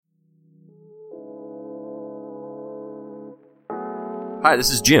Hi,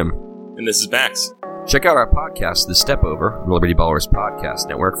 this is Jim. And this is Max. Check out our podcast, The Step Over, the Liberty Ballers Podcast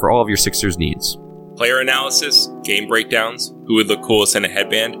Network, for all of your Sixers needs. Player analysis, game breakdowns, who would look coolest in a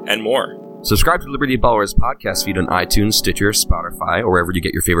headband, and more. Subscribe to Liberty Ballers podcast feed on iTunes, Stitcher, Spotify, or wherever you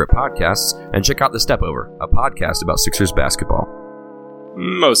get your favorite podcasts, and check out The Step Over, a podcast about Sixers basketball.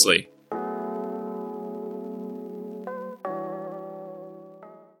 Mostly.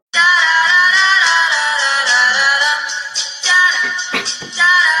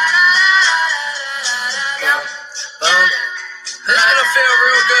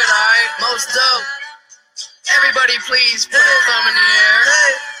 Most dope. Everybody please put a thumb in the air.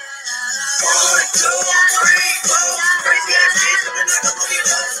 1, 2, 3, 4. Crazy ass kids coming like a boogie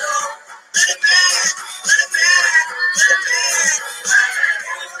dozo. Let it man, let it man, let it man.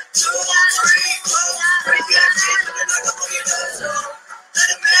 1, 2, 3, 4. Crazy ass kids coming like a boogie dozo. Let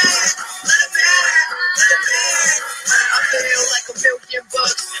it man, let it man, let it man. I feel like $1,000,000,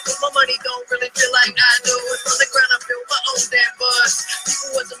 but my money don't really feel like I do. From the ground I built my own damn bus.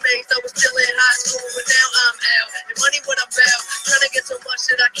 People was amazed I was still in high school, but now I'm out. And money what I'm about, trying to get so much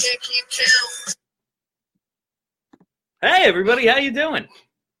that I can't keep count. Hey everybody, how you doing?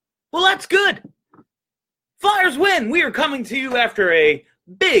 Well, that's good. Flyers win. We are coming to you after a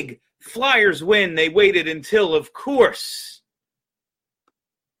big Flyers win. They waited until, of course,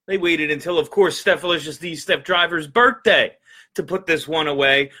 Stephalicious D Step Driver's birthday to put this one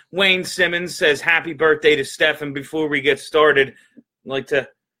away. Wayne Simmons says happy birthday to Steph, and before we get started, I'd like to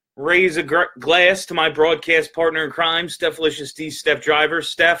raise a glass to my broadcast partner in crime, Stephalicious D Step Driver.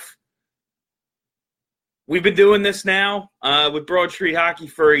 Steph, we've been doing this now with Broad Street Hockey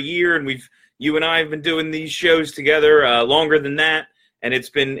for a year, and you and I have been doing these shows together longer than that, and it's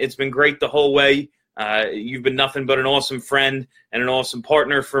been great the whole way. You've been nothing but an awesome friend and an awesome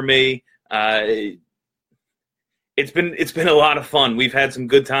partner for me. It's been a lot of fun. We've had some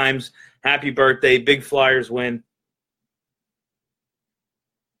good times. Happy birthday. Big Flyers win.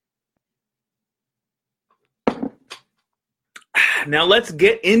 Now let's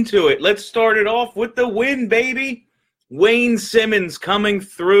get into it. Let's start it off with the win, baby. Wayne Simmons coming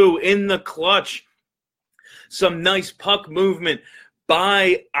through in the clutch. Some nice puck movement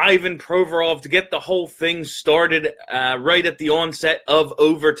by Ivan Provorov to get the whole thing started right at the onset of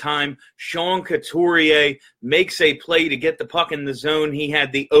overtime. Sean Couturier makes a play to get the puck in the zone. He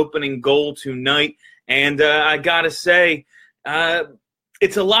had the opening goal tonight. And I got to say,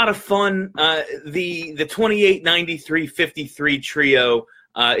 it's a lot of fun. The 28-93-53 trio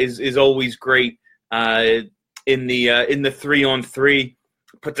is always great in the 3-on-3.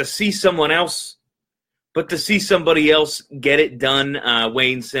 But to see somebody else get it done,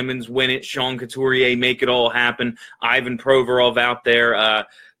 Wayne Simmons win it, Sean Couturier make it all happen, Ivan Provorov out there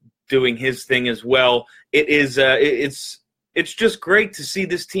doing his thing as well. It's just great to see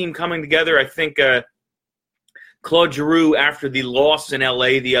this team coming together. I think Claude Giroux, after the loss in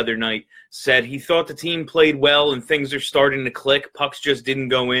LA the other night, said he thought the team played well and things are starting to click. Pucks just didn't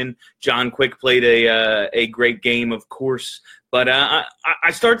go in. John Quick played a great game, of course. But I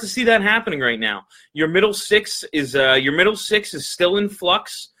start to see that happening right now. Your middle six is still in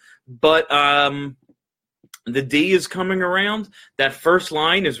flux, but the D is coming around. That first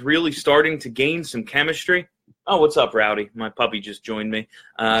line is really starting to gain some chemistry. Oh, what's up, Rowdy? My puppy just joined me.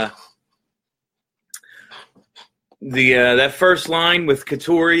 That first line with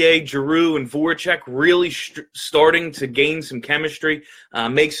Couturier, Giroux, and Voracek really starting to gain some chemistry,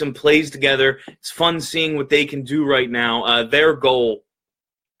 make some plays together. It's fun seeing what they can do right now. Their goal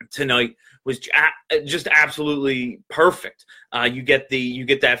tonight was just absolutely perfect. You get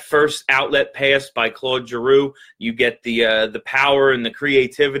that first outlet pass by Claude Giroux. You get the power and the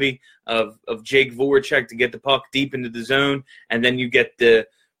creativity of Jake Voracek to get the puck deep into the zone, and then you get the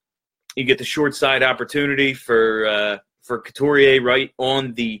short side opportunity for Couturier right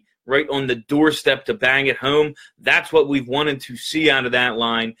on the doorstep to bang it home. That's what we've wanted to see out of that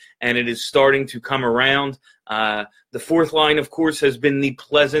line, and it is starting to come around. The fourth line, of course, has been the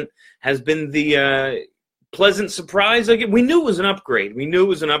pleasant surprise. We knew it was an upgrade. We knew it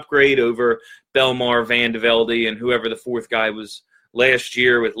was an upgrade over Belmar, Van de Velde, and whoever the fourth guy was last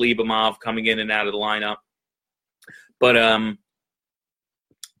year with Lyubimov coming in and out of the lineup. But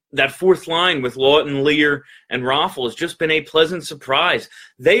that fourth line with Lawton, Lear, and Raffl has just been a pleasant surprise.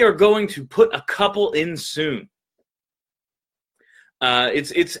 They are going to put a couple in soon.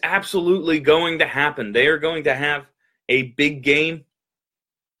 It's absolutely going to happen. They are going to have a big game,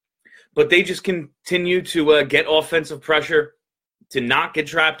 but they just continue to get offensive pressure, to not get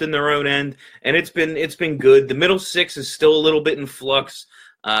trapped in their own end, and it's been good. The middle six is still a little bit in flux.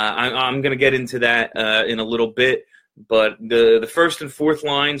 I'm going to get into that in a little bit. But the first and fourth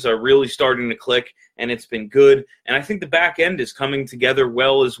lines are really starting to click, and it's been good. And I think the back end is coming together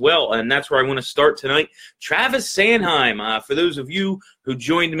well as well, and that's where I want to start tonight. Travis Sanheim, for those of you who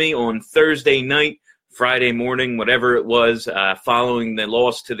joined me on Thursday night, Friday morning, whatever it was, following the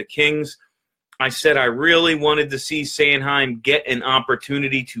loss to the Kings, I said I really wanted to see Sanheim get an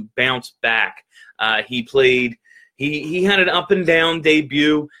opportunity to bounce back. He played – he had an up-and-down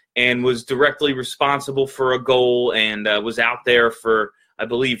debut and was directly responsible for a goal and was out there for, I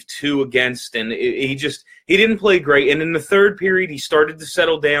believe, 2 against. And he didn't play great. And in the third period, he started to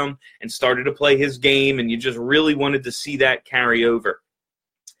settle down and started to play his game, and you just really wanted to see that carry over.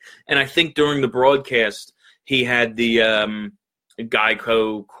 And I think during the broadcast, he had the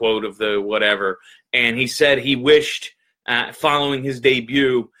Geico quote of the whatever, and he said he wished, following his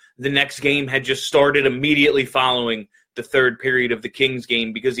debut, the next game had just started immediately following the third period of the Kings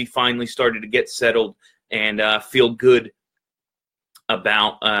game, because he finally started to get settled and feel good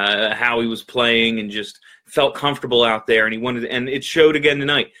about how he was playing and just felt comfortable out there. And he wanted, and it showed again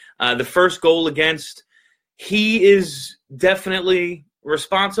tonight. The first goal against, he is definitely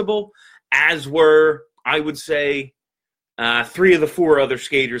responsible, as were, I would say, 3 of the 4 other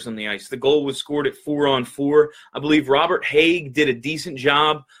skaters on the ice. The goal was scored at 4-on-4. I believe Robert Haig did a decent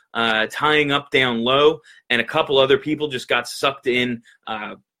job tying up down low, and a couple other people just got sucked in.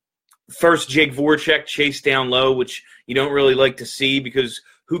 First, Jake Voracek chased down low, which you don't really like to see, because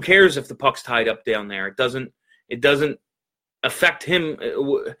who cares if the puck's tied up down there? It doesn't affect him.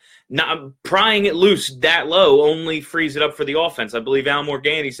 Not prying it loose that low only frees it up for the offense. I believe Al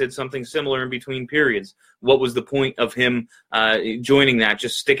Morganti said something similar in between periods. What was the point of him joining that?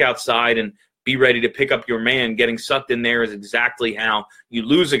 Just stick outside and be ready to pick up your man. Getting sucked in there is exactly how you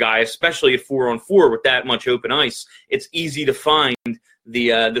lose a guy, especially at 4-on-4 with that much open ice. It's easy to find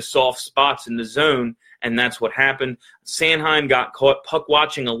the soft spots in the zone, and that's what happened. Sanheim got caught puck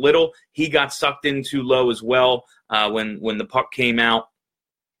watching a little. He got sucked in too low as well. When the puck came out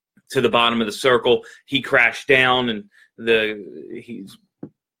to the bottom of the circle, he crashed down, and he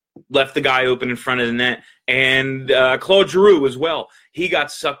left the guy open in front of the net. And Claude Giroux as well. He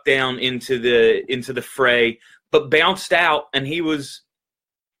got sucked down into the fray, but bounced out, and he was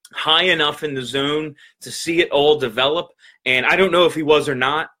high enough in the zone to see it all develop. And I don't know if he was or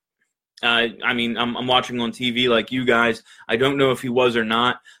not. I mean, I'm watching on TV like you guys. I don't know if he was or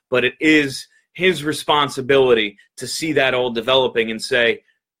not, but it is his responsibility to see that all developing and say,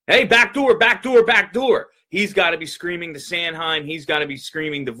 hey, backdoor, backdoor, backdoor. He's got to be screaming to Sanheim. He's got to be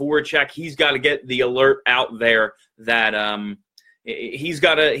screaming to Voracek. He's got to get the alert out there that he's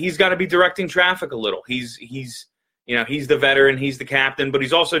got to be directing traffic a little. He's the veteran, he's the captain, but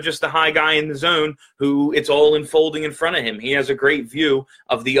he's also just the high guy in the zone who it's all unfolding in front of him. He has a great view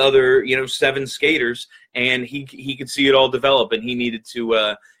of the other 7 skaters, and he could see it all develop, and he needed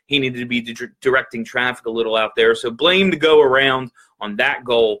to be directing traffic a little out there. So blame to go around on that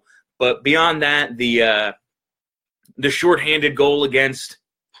goal. But beyond that, the shorthanded goal against,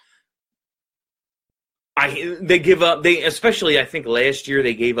 they give up. Especially I think last year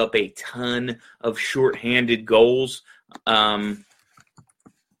they gave up a ton of shorthanded goals. They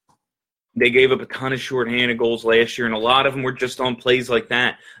gave up a ton of shorthanded goals last year, and a lot of them were just on plays like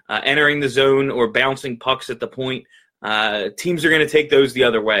that, entering the zone or bouncing pucks at the point. Teams are going to take those the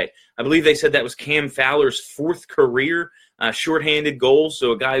other way. I believe they said that was Cam Fowler's 4th career shorthanded goal,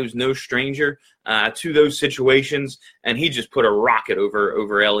 so a guy who's no stranger to those situations, and he just put a rocket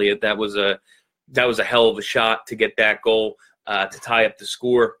over Elliott. That was a hell of a shot to get that goal to tie up the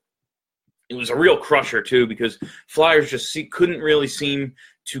score. It was a real crusher too, because Flyers just couldn't really seem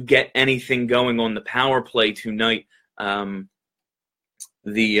to get anything going on the power play tonight. The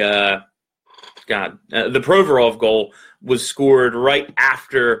Provorov goal was scored right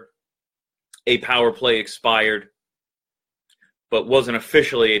after a power play expired, but wasn't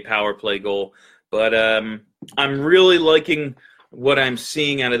officially a power play goal. But I'm really liking what I'm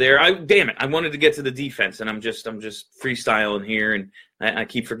seeing out of there. I wanted to get to the defense, and I'm just freestyling here, and I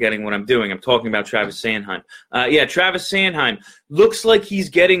keep forgetting what I'm doing. I'm talking about Travis Sanheim. Travis Sanheim looks like he's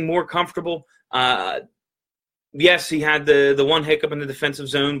getting more comfortable. Yes, he had the one hiccup in the defensive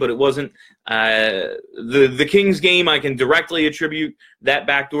zone, but it wasn't the Kings game. I can directly attribute that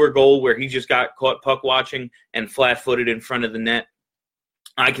backdoor goal where he just got caught puck watching and flat-footed in front of the net.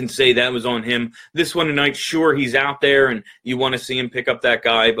 I can say that was on him. This one tonight, sure, he's out there, and you want to see him pick up that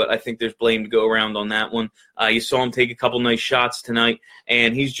guy, but I think there's blame to go around on that one. You saw him take a couple nice shots tonight,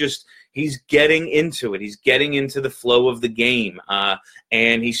 and he's getting into it. He's getting into the flow of the game,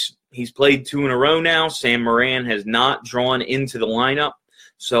 and he's played 2 in a row now. Sam Moran has not drawn into the lineup,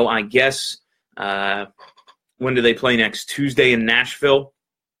 so I guess when do they play next? Tuesday in Nashville.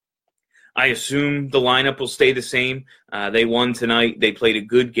 I assume the lineup will stay the same. They won tonight. They played a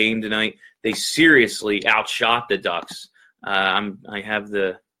good game tonight. They seriously outshot the Ducks. I have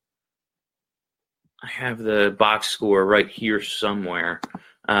the box score right here somewhere,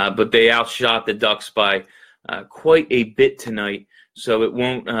 but they outshot the Ducks by quite a bit tonight. So it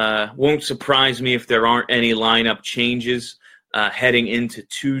won't surprise me if there aren't any lineup changes heading into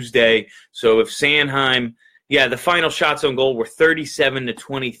Tuesday. So if Sanheim, the final shots on goal were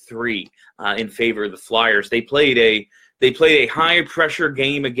 37-23 in favor of the Flyers. They played a high pressure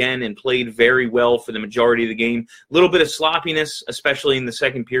game again and played very well for the majority of the game. A little bit of sloppiness, especially in the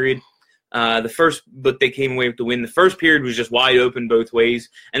second period. But they came away with the win. The first period was just wide open both ways,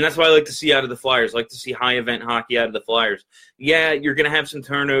 and that's what I like to see out of the Flyers. I like to see high event hockey out of the Flyers. Yeah, you're going to have some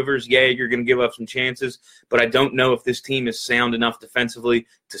turnovers. Yeah, you're going to give up some chances, but I don't know if this team is sound enough defensively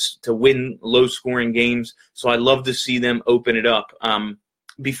to win low-scoring games, so I love to see them open it up.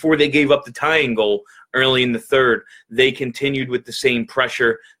 Before they gave up the tying goal early in the third, they continued with the same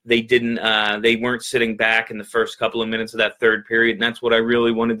pressure. They weren't sitting back in the first couple of minutes of that third period, and that's what I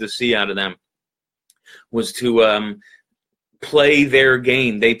really wanted to see out of them, was to play their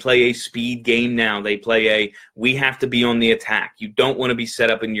game. They play a speed game now. They play we have to be on the attack. You don't want to be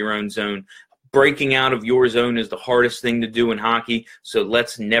set up in your own zone. Breaking out of your zone is the hardest thing to do in hockey, so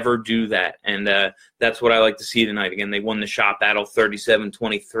let's never do that. And that's what I like to see tonight. Again, they won the shot battle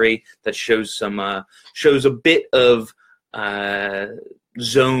 37-23. That shows a bit of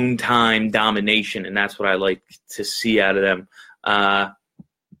zone time domination, and that's what I like to see out of them.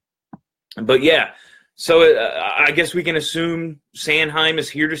 But yeah, so I guess we can assume Sanheim is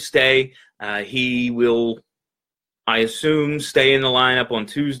here to stay. He will, I assume, stay in the lineup on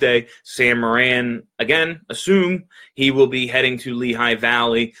Tuesday. Sam Moran, again, assume he will be heading to Lehigh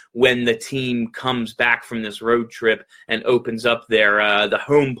Valley when the team comes back from this road trip and opens up the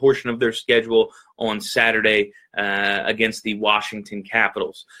home portion of their schedule on Saturday against the Washington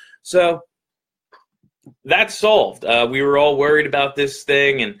Capitals. So that's solved. We were all worried about this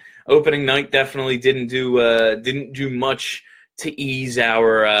thing, and opening night definitely didn't do much to ease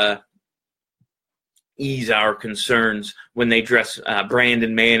our concerns when they dress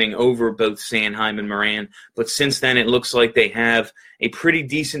Brandon Manning over both Sanheim and Moran. But since then, it looks like they have a pretty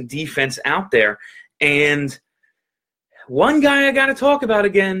decent defense out there. And one guy I got to talk about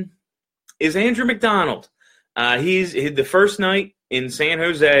again is Andrew McDonald. He's the first night in San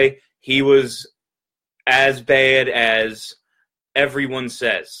Jose, he was as bad as everyone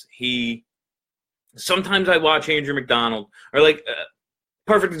says. Sometimes I watch Andrew McDonald, or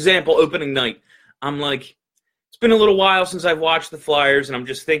perfect example, opening night. I'm like, it's been a little while since I've watched the Flyers, and I'm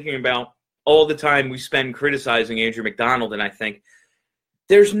just thinking about all the time we spend criticizing Andrew McDonald, and I think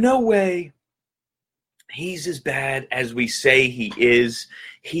there's no way he's as bad as we say he is.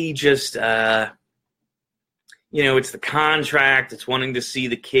 He just, it's the contract, it's wanting to see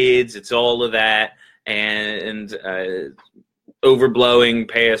the kids, it's all of that, and overblowing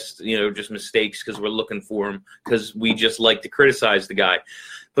past, just mistakes because we're looking for him, because we just like to criticize the guy.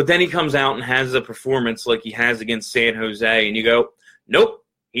 But then he comes out and has a performance like he has against San Jose, and you go, nope,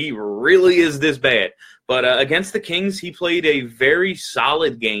 he really is this bad. But against the Kings, he played a very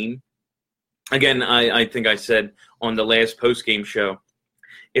solid game. Again, I think I said on the last post-game show,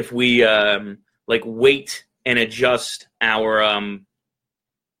 if we wait and adjust our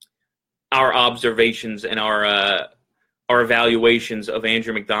observations and our evaluations of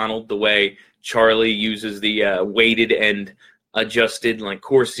Andrew McDonald the way Charlie uses the weighted and adjusted, like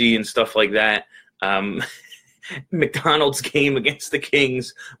Corsi and stuff like that, McDonald's game against the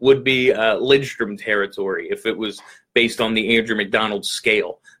Kings would be Lidstrom territory if it was based on the Andrew McDonald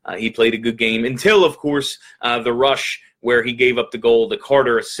scale. He played a good game until, of course, the rush where he gave up the goal, the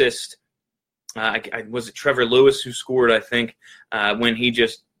Carter assist. Was it Trevor Lewis who scored, I think, when he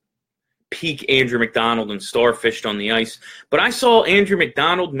just peak Andrew McDonald and starfished on the ice. But I saw Andrew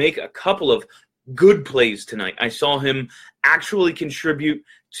McDonald make a couple of good plays tonight. I saw him actually contribute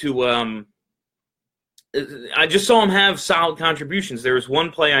to I just saw him have solid contributions. There was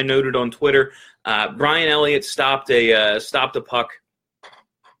one play I noted on Twitter. Brian Elliott stopped a puck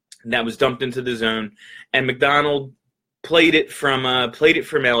that was dumped into the zone, and McDonald played it from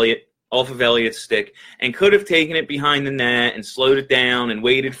Elliott, off of Elliott's stick, and could have taken it behind the net and slowed it down and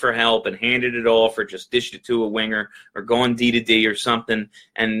waited for help and handed it off, or just dished it to a winger or gone D to D or something.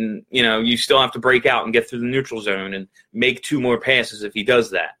 And, you still have to break out and get through the neutral zone and make two more passes if he does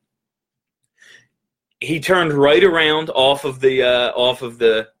that. He turned right around off of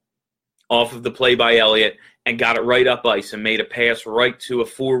the play by Elliott and got it right up ice and made a pass right to a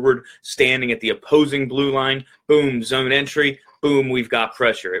forward standing at the opposing blue line. Boom, zone entry. Boom, we've got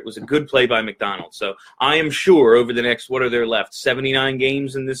pressure. It was a good play by McDonald. So I am sure over the next, what are there left, 79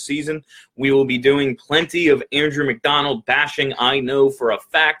 games in this season, we will be doing plenty of Andrew McDonald bashing. I know for a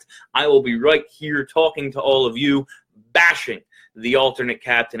fact I will be right here talking to all of you, bashing the alternate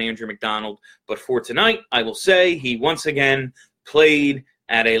captain, Andrew McDonald. But for tonight, I will say he once again played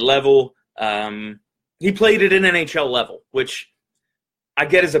at a level, he played at an NHL level, which I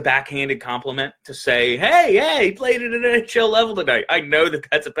get as a backhanded compliment to say, hey, he played at an NHL level tonight. I know that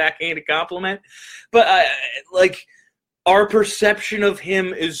that's a backhanded compliment, but our perception of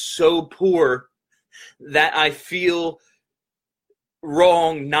him is so poor that I feel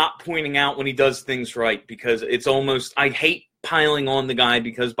wrong not pointing out when he does things right, because it's almost, I hate piling on the guy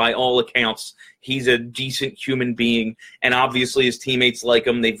because by all accounts, he's a decent human being, and obviously his teammates like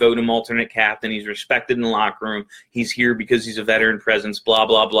him. They vote him alternate captain. He's respected in the locker room. He's here because he's a veteran presence, blah,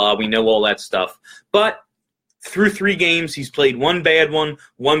 blah, blah. We know all that stuff. But through 3 games, he's played 1 bad one,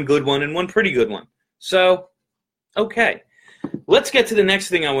 1 good one, and 1 pretty good one. So, okay. Let's get to the next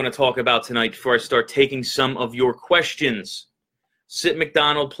thing I want to talk about tonight before I start taking some of your questions. Sit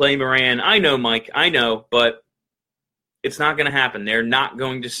McDonald, play Moran. I know, Mike, I know, but it's not going to happen. They're not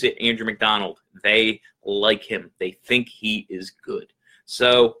going to sit Andrew McDonald. They like him. They think he is good.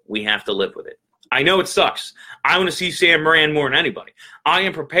 So we have to live with it. I know it sucks. I want to see Sam Moran more than anybody. I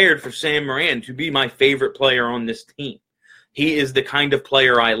am prepared for Sam Moran to be my favorite player on this team. He is the kind of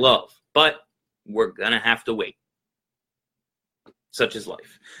player I love. But we're going to have to wait. Such is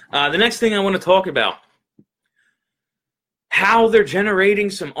life. The next thing I want to talk about, how they're generating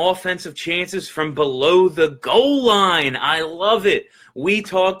some offensive chances from below the goal line. I love it. We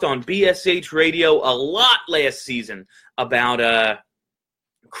talked on BSH Radio a lot last season about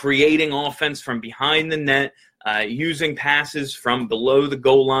creating offense from behind the net, using passes from below the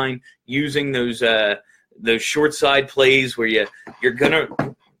goal line, using those short side plays where you're going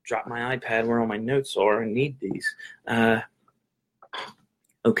to drop my iPad where all my notes are. I need these.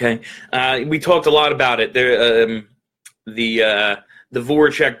 Okay. We talked a lot about it. There. The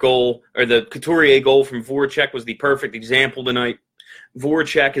Voracek goal, or the Couturier goal from Voracek, was the perfect example tonight.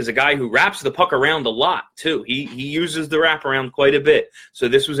 Voracek is a guy who wraps the puck around a lot, too. He uses the wraparound quite a bit. So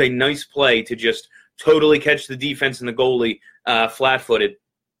this was a nice play to just totally catch the defense and the goalie flat-footed.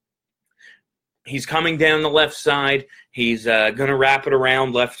 He's coming down the left side. He's going to wrap it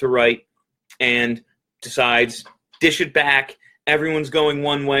around left to right and decides, dish it back. Everyone's going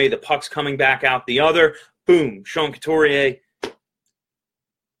one way. The puck's coming back out the other. Boom, Sean Couturier.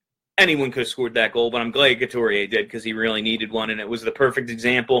 Anyone could have scored that goal, but I'm glad Couturier did because he really needed one, and it was the perfect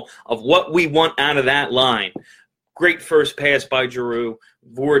example of what we want out of that line. Great first pass by Giroux.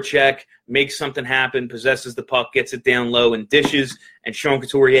 Voracek makes something happen, possesses the puck, gets it down low, and dishes, and Sean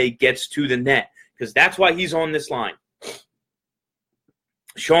Couturier gets to the net because that's why he's on this line.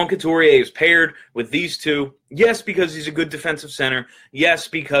 Sean Couturier is paired with these two. Yes, because he's a good defensive center. Yes,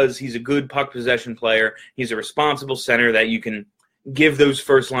 because he's a good puck possession player. He's a responsible center that you can give those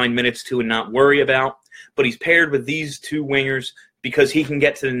first-line minutes to and not worry about. But he's paired with these 2 wingers because he can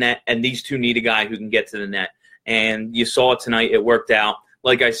get to the net, and these 2 need a guy who can get to the net. And you saw it tonight. It worked out.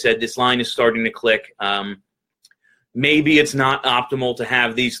 Like I said, this line is starting to click. Maybe it's not optimal to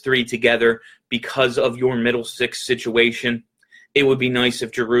have these 3 together because of your middle 6 situation. It would be nice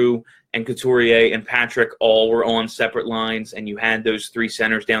if Giroux and Couturier and Patrick all were on separate lines and you had those 3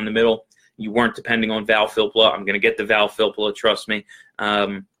 centers down the middle. You weren't depending on Val Filppula. I'm going to get the Val Filppula, trust me.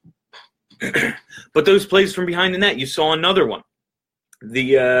 But those plays from behind the net, you saw another one.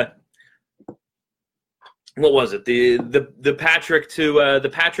 What was it? The Patrick to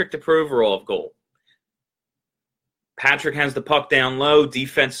Provorov goal. Patrick has the puck down low.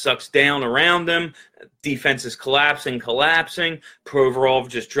 Defense sucks down around him. Defense is collapsing. Provorov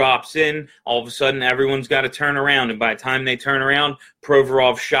just drops in. All of a sudden, everyone's got to turn around. And by the time they turn around,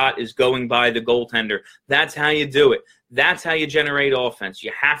 Provorov's shot is going by the goaltender. That's how you do it. That's how you generate offense.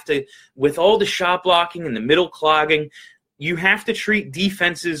 You have to, with all the shot blocking and the middle clogging, you have to treat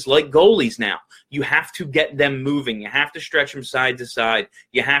defenses like goalies now. You have to get them moving. You have to stretch them side to side.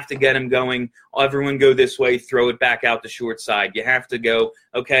 You have to get them going. Everyone go this way, throw it back out the short side. You have to go,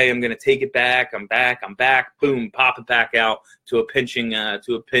 okay, I'm going to take it back. I'm back. Boom, pop it back out to a pinching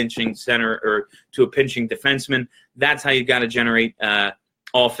center or to a pinching defenseman. That's how you got to generate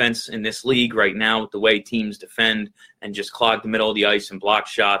offense in this league right now with the way teams defend and just clog the middle of the ice and block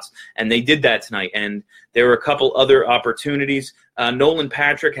shots. And they did that tonight. And there were a couple other opportunities. Nolan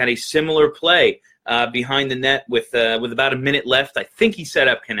Patrick had a similar play behind the net with about a minute left. I think he set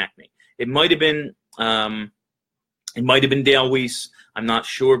up Konechny. It might have been It might have been Dale Weiss. I'm not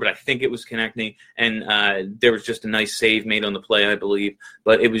sure, but I think it was Konechny. And there was just a nice save made on the play, I believe.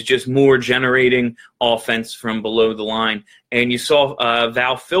 But it was just more generating offense from below the line. And you saw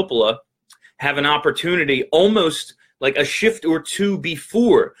Val Filppula have an opportunity almost like a shift or two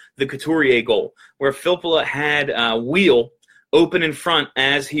before the Couturier goal, where Filppula had Wheel open in front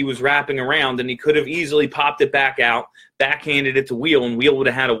as he was wrapping around, and he could have easily popped it back out, backhanded it to Wheel, and Wheel would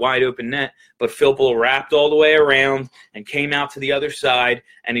have had a wide open net. But Filppula wrapped all the way around and came out to the other side,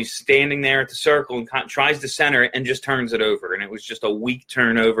 and he's standing there at the circle and tries to center it and just turns it over. And it was just a weak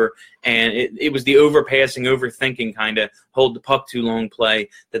turnover, and it was the overpassing, overthinking kind of hold the puck too long play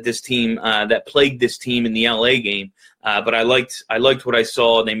that this team that plagued this team in the LA game. But I liked what I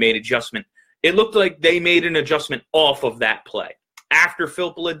saw. They made adjustment. It looked like they made an adjustment off of that play. After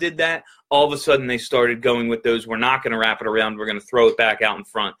Filppula did that, all of a sudden they started going with those, we're not going to wrap it around, we're going to throw it back out in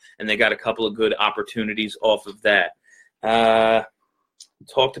front, and they got a couple of good opportunities off of that.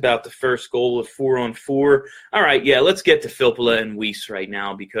 Talked about the first goal of 4-on-4. All right, yeah, let's get to Filppula and Weiss right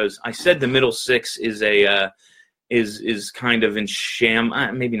now, because I said the middle six is is kind of in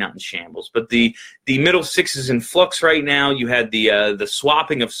maybe not in shambles, but the middle six is in flux right now. You had the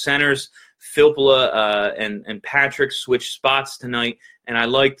swapping of centers. Filppula and Patrick switched spots tonight, and I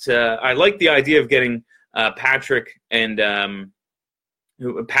liked the idea of getting Patrick and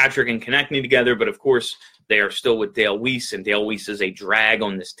Konechny together. But of course, they are still with Dale Weiss, and Dale Weiss is a drag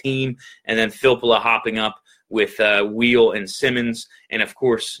on this team. And then Filppula hopping up with Wheel and Simmons, and of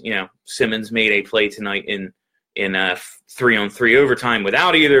course, Simmons made a play tonight in 3-on-3 overtime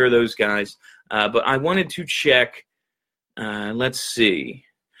without either of those guys. But I wanted to check. Let's see.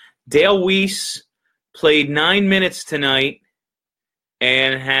 Dale Weiss played 9 minutes tonight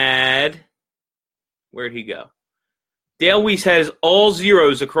and had – where'd he go? Dale Weiss has all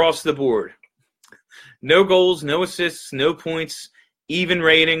zeros across the board. No goals, no assists, no points, even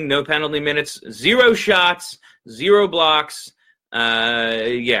rating, no penalty minutes, 0 shots, 0 blocks.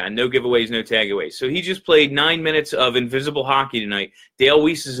 No giveaways, no tagaways. So he just played 9 minutes of invisible hockey tonight. Dale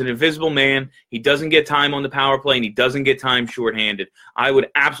Weiss is an invisible man. He doesn't get time on the power play, and he doesn't get time shorthanded. I would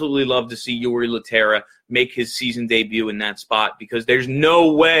absolutely love to see Jori Lehtera make his season debut in that spot, because there's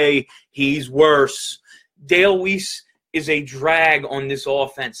no way he's worse. Dale Weiss is a drag on this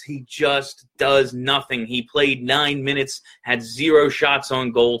offense. He just does nothing. He played 9 minutes, had 0 shots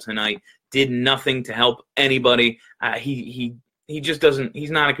on goal tonight, did nothing to help anybody. He just doesn't –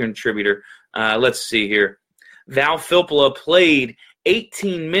 he's not a contributor. Let's see here. Val Filppula played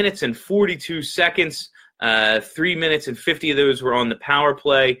 18 minutes and 42 seconds. 3 minutes and 50 of those were on the power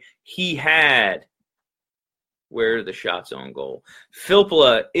play. He had – where are the shots on goal?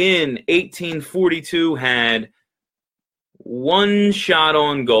 Filppula in 18:42 had 1 shot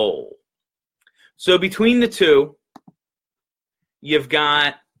on goal. So between the two, you've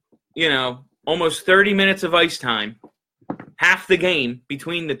got, almost 30 minutes of ice time. Half the game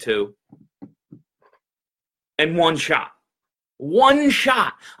between the two, and 1 shot. 1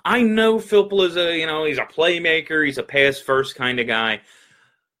 shot. I know Filppula's he's a playmaker, he's a pass-first kind of guy.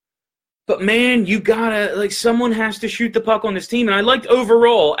 But, man, you gotta, someone has to shoot the puck on this team. And I liked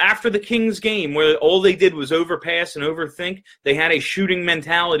overall, after the Kings game, where all they did was overpass and overthink, they had a shooting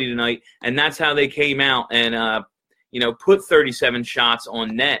mentality tonight, and that's how they came out and, put 37 shots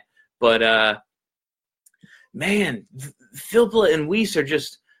on net. But, man, Filppula and Weiss are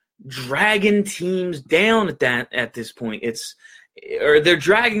just dragging teams down at this point. They're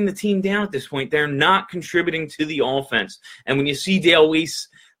dragging the team down at this point. They're not contributing to the offense. And when you see Dale Weiss,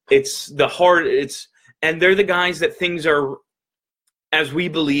 and they're the guys that things are, as we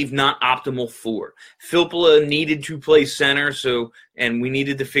believe, not optimal for. Filppula needed to play center, and we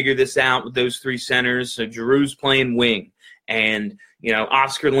needed to figure this out with those 3 centers. So Giroux's playing wing. And,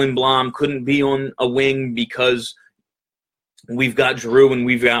 Oscar Lindblom couldn't be on a wing because we've got Giroux and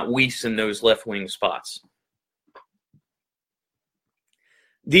we've got Weiss in those left wing spots.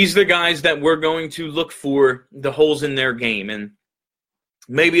 These are the guys that we're going to look for the holes in their game. And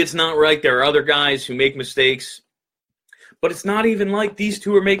maybe it's not right. There are other guys who make mistakes. But it's not even like these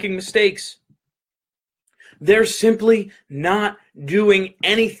two are making mistakes. They're simply not doing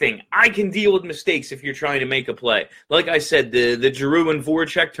anything. I can deal with mistakes if you're trying to make a play. Like I said, the Giroux and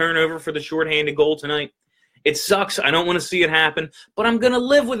Voracek turnover for the shorthanded goal tonight, it sucks. I don't want to see it happen, but I'm going to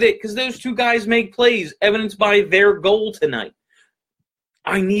live with it because those 2 guys make plays, evidenced by their goal tonight.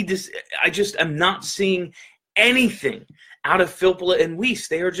 I just am not seeing anything out of Filppula and Weiss.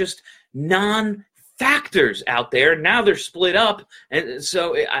 They are just non-factors out there. Now they're split up, and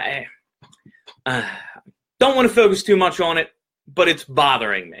so I don't want to focus too much on it, but it's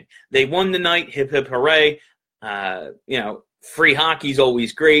bothering me. They won tonight, hip hip hooray. Free hockey's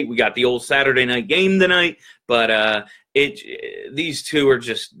always great. We got the old Saturday night game tonight, but these two are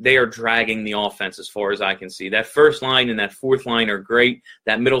they are dragging the offense as far as I can see. That first line and that fourth line are great.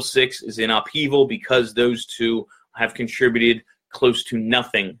 That middle six is in upheaval because those two have contributed close to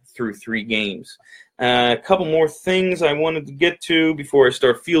nothing through 3 games. A couple more things I wanted to get to before I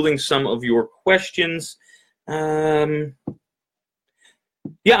start fielding some of your questions. I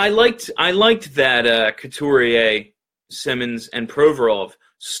liked that Couturier, Simmons, and Provorov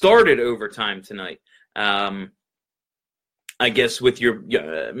started overtime tonight. I guess with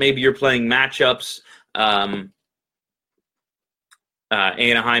maybe you're playing matchups.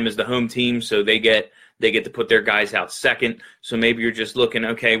 Anaheim is the home team, so they get to put their guys out second. So maybe you're just looking,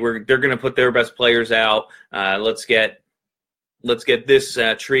 okay, they're going to put their best players out. Let's get this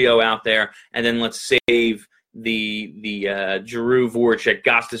trio out there, and then let's save the Giroux, Voracek,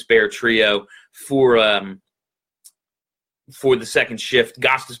 Gostisbehere trio for the second shift.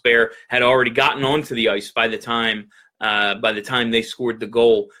 Gostisbehere had already gotten onto the ice by the time they scored the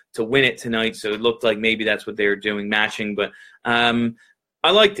goal to win it tonight, so it looked like maybe that's what they were doing, matching. But I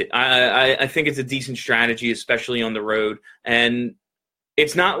liked it. I think it's a decent strategy, especially on the road. And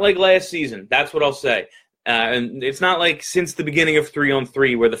it's not like last season. That's what I'll say. And it's not like since the beginning of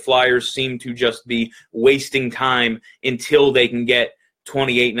 3-on-3 where the Flyers seem to just be wasting time until they can get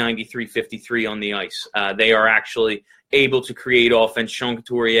 28, 93, 53 on the ice. They are actually able to create offense. Sean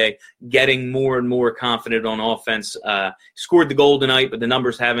Couturier getting more and more confident on offense. Scored the goal tonight, but the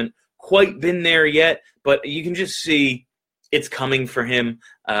numbers haven't quite been there yet. But you can just see it's coming for him.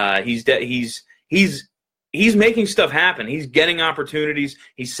 He's making stuff happen. He's getting opportunities.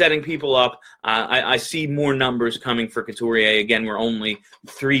 He's setting people up. I see more numbers coming for Couturier. Again, we're only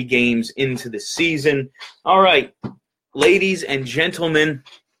 3 games into the season. All right, ladies and gentlemen,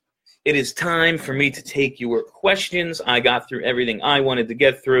 it is time for me to take your questions. I got through everything I wanted to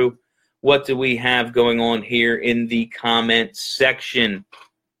get through. What do we have going on here in the comment section?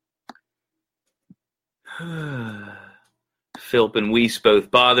 Philp and Weiss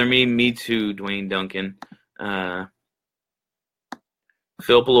both bother me. Me too, Dwayne Duncan.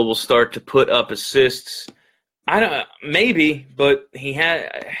 Philpola will start to put up assists. Maybe, but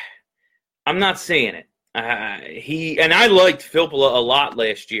I'm not seeing it. I liked Philpola a lot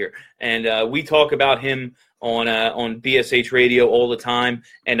last year, and we talk about him on BSH Radio all the time.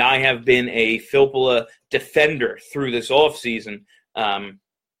 And I have been a Philpola defender through this offseason.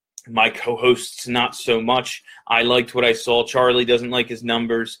 My co-hosts not so much. I liked what I saw. Charlie doesn't like his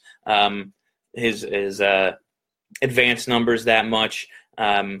numbers, his advanced numbers that much.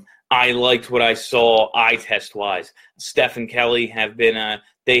 I liked what I saw eye test wise. Steph and Kelly have been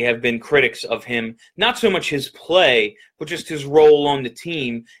they have been critics of him, not so much his play, but just his role on the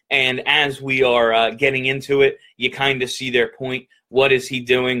team. And as we are getting into it, you kind of see their point. What is he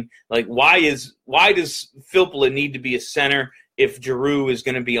doing? Like, why does Philpola need to be a center if Giroux is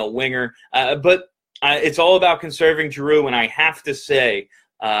going to be a winger? But it's all about conserving Giroux, and I have to say,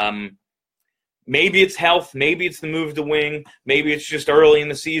 maybe it's health, maybe it's the move to wing, maybe it's just early in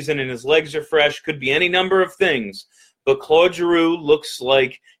the season and his legs are fresh, could be any number of things. But Claude Giroux looks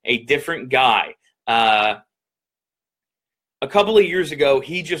like a different guy. A couple of years ago,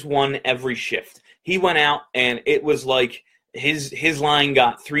 he just won every shift. He went out, and it was like his line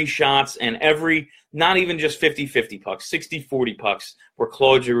got 3 shots, and not even just 50-50 pucks, 60-40 pucks were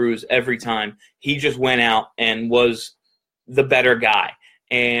Claude Giroux's every time. He just went out and was the better guy.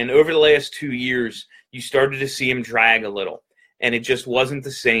 And over the last 2 years, you started to see him drag a little, and it just wasn't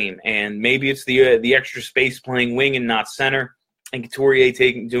the same. And maybe it's the extra space playing wing and not center, and Couturier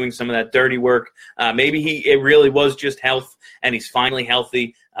doing some of that dirty work. Maybe it really was just health, and he's finally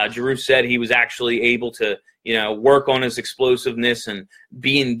healthy. Giroux said he was actually able to work on his explosiveness and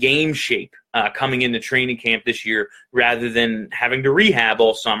be in game shape coming into training camp this year, rather than having to rehab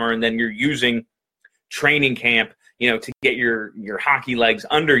all summer, and then you're using training camp to get your hockey legs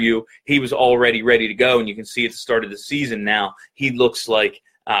under you. He was already ready to go, and you can see at the start of the season now, he looks like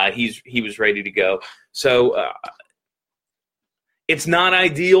he was ready to go. So it's not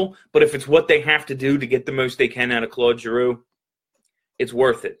ideal, but if it's what they have to do to get the most they can out of Claude Giroux, it's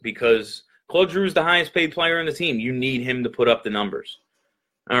worth it, because Claude Giroux is the highest paid player on the team. You need him to put up the numbers.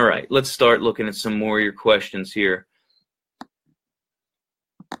 All right, let's start looking at some more of your questions here.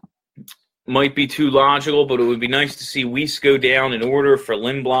 Might be too logical, but it would be nice to see Weiss go down in order for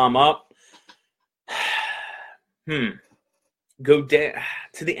Lindblom up. Go down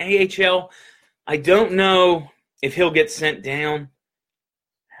to the AHL. I don't know if he'll get sent down.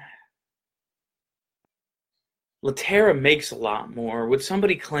 Laterra makes a lot more. Would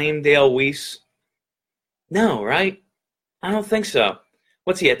somebody claim Dale Weiss? No, right? I don't think so.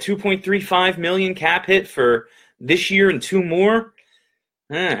 What's he at, $2.35 million cap hit for this year and 2 more?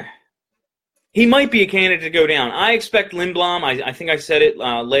 He might be a candidate to go down. I expect Lindblom, I think I said it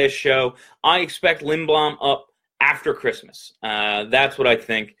last show, I expect Lindblom up after Christmas. That's what I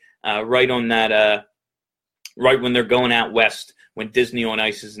think, right on that, right when they're going out west, when Disney on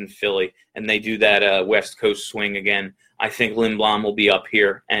Ice is in Philly, and they do that West Coast swing again. I think Lindblom will be up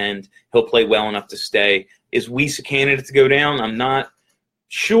here, and he'll play well enough to stay. Is Weiss a candidate to go down? I'm not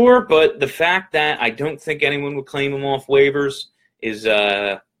sure, but the fact that I don't think anyone would claim him off waivers is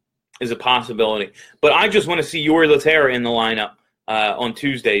a possibility. But I just want to see Jori Lehtera in the lineup on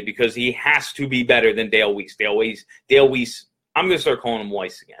Tuesday because he has to be better than Dale Weiss. Dale Weiss, I'm going to start calling him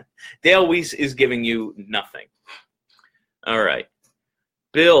Weiss again. Dale Weiss is giving you nothing. All right.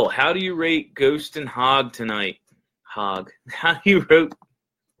 Bill, how do you rate Ghost and Hog tonight? How do you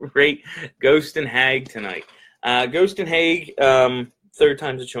rate Ghost and Hag tonight? Ghost and Hag, third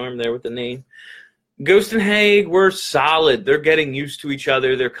time's a charm there with the name. Ghost and Hag were solid. They're getting used to each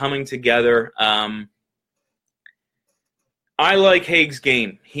other. They're coming together. I like Hag's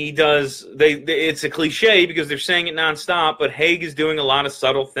game. He does. It's a cliche because they're saying it nonstop, but Hag is doing a lot of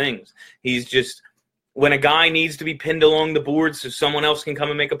subtle things. He's just, when a guy needs to be pinned along the board so someone else can come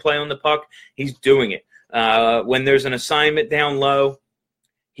and make a play on the puck, he's doing it. When there's an assignment down low,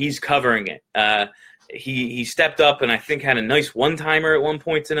 he's covering it. He stepped up and I think had a nice one-timer at one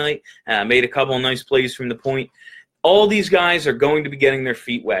point tonight, made a couple of nice plays from the point. All these guys are going to be getting their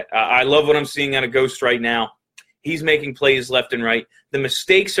feet wet. I love what I'm seeing out of Ghost right now. He's making plays left and right. The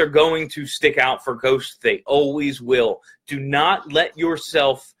mistakes are going to stick out for Ghost. They always will. Do not let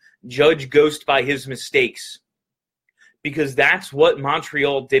yourself judge Ghost by his mistakes because that's what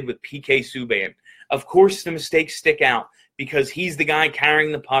Montreal did with PK Subban. Of course the mistakes stick out because he's the guy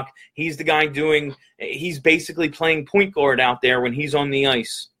carrying the puck. He's the guy he's basically playing point guard out there when he's on the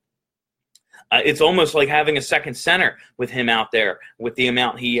ice. It's almost like having a second center with him out there with the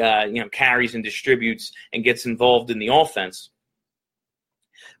amount he carries and distributes and gets involved in the offense.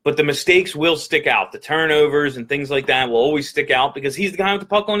 But the mistakes will stick out. The turnovers and things like that will always stick out because he's the guy with the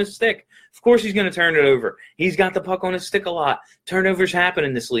puck on his stick. Of course he's going to turn it over. He's got the puck on his stick a lot. Turnovers happen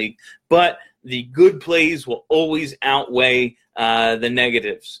in this league. But the good plays will always outweigh the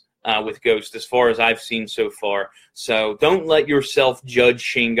negatives with Ghost as far as I've seen so far. So don't let yourself judge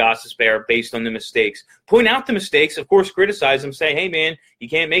Shane Gostisbehere based on the mistakes. Point out the mistakes. Of course, criticize them. Say, hey, man, you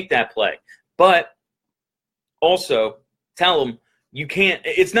can't make that play. But also tell them, you can't.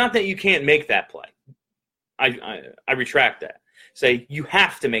 It's not that you can't make that play. I retract that. Say you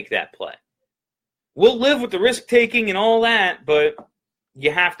have to make that play. We'll live with the risk taking and all that, but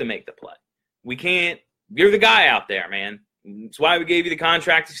you have to make the play. We can't. You're the guy out there, man. That's why we gave you the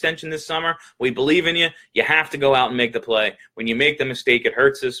contract extension this summer. We believe in you. You have to go out and make the play. When you make the mistake, it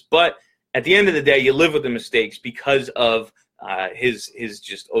hurts us. But at the end of the day, you live with the mistakes because of his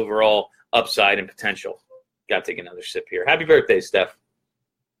just overall upside and potential. Got to take another sip here. Happy birthday, Steph.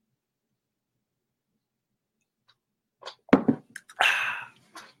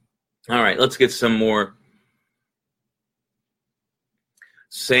 All right, let's get some more.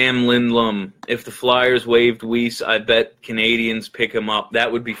 Sam Lindblom. If the Flyers waived Weiss, I bet Canadians pick him up.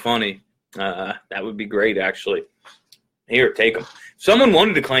 That would be funny. That would be great, actually. Here, take him. If someone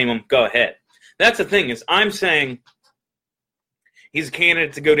wanted to claim him, go ahead. That's the thing is I'm saying he's a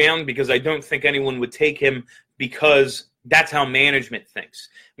candidate to go down because I don't think anyone would take him because that's how management thinks.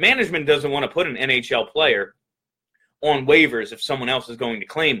 Management doesn't want to put an NHL player on waivers if someone else is going to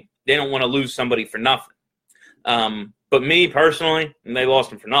claim him. They don't want to lose somebody for nothing. But me personally, they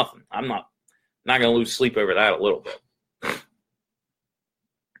lost him for nothing. I'm not going to lose sleep over that a little bit.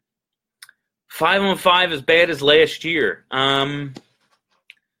 5-on-5 as bad as last year. The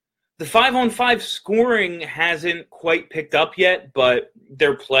 5-on-5 scoring hasn't quite picked up yet, but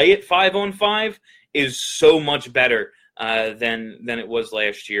their play at 5-on-5 is so much better than it was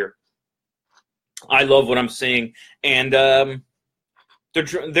last year. I love what I'm seeing. And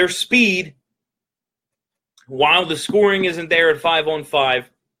their speed, while the scoring isn't there at 5-on-5,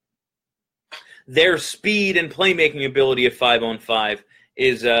 their speed and playmaking ability at 5-on-5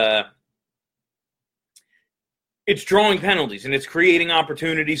 is it's drawing penalties and it's creating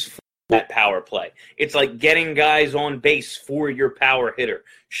opportunities for that power play. It's like getting guys on base for your power hitter.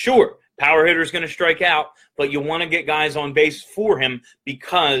 Sure, power hitter's going to strike out, but you want to get guys on base for him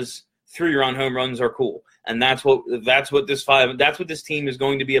because 3-run home runs are cool. And that's what this team is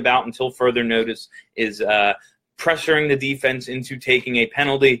going to be about until further notice is pressuring the defense into taking a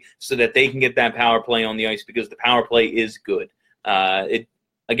penalty so that they can get that power play on the ice, because the power play is good. It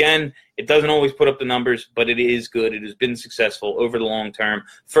doesn't always put up the numbers, but it is good. It has been successful over the long term.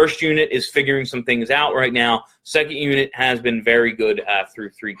 First unit is figuring some things out right now. Second unit has been very good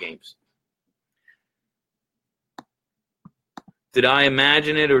through 3 games. Did I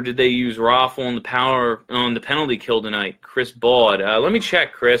imagine it, or did they use Raffl on the penalty kill tonight? Chris Baud. Let me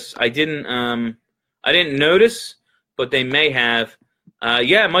check, Chris. I didn't notice, but they may have.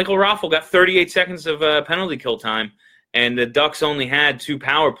 Michael Raffl got 38 seconds of penalty kill time, and the Ducks only had 2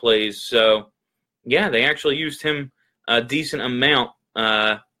 power plays. So, yeah, they actually used him a decent amount.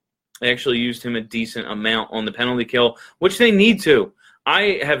 They actually used him a decent amount on the penalty kill, which they need to.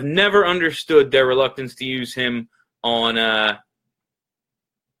 I have never understood their reluctance to use him on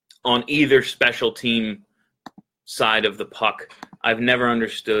either special team side of the puck. I've never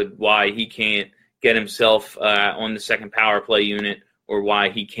understood why he can't get himself on the second power play unit, or why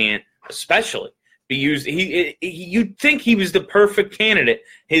he can't especially be used. You'd think he was the perfect candidate.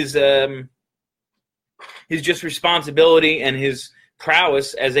 His just responsibility and his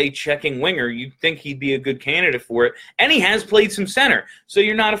prowess as a checking winger, you'd think he'd be a good candidate for it. And he has played some center, so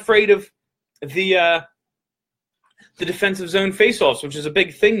you're not afraid of the defensive zone faceoffs, which is a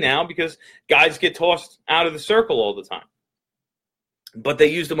big thing now because guys get tossed out of the circle all the time. But they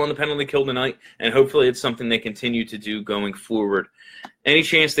used him on the penalty kill tonight, and hopefully it's something they continue to do going forward. Any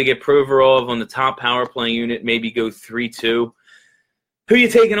chance they get Provorov on the top power play unit, maybe go 3-2? Who you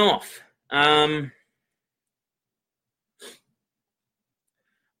taking off?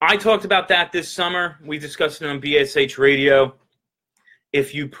 I talked about that this summer. We discussed it on BSH Radio.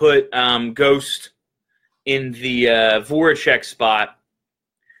 If you put Ghost in the Voracek spot,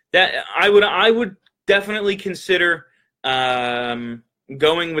 that I would definitely consider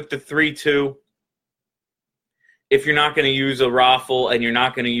going with the 3-2 if you're not going to use a Raffl and you're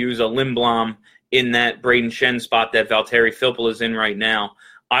not going to use a Lindblom in that Braden Shen spot that Valtteri Filppula is in right now.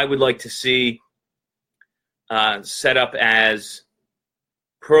 I would like to see set up as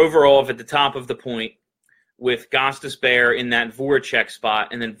Provorov at the top of the point with Gostisbehere in that Voracek spot,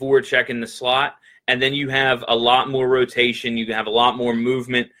 and then Voracek in the slot, and then you have a lot more rotation. You have a lot more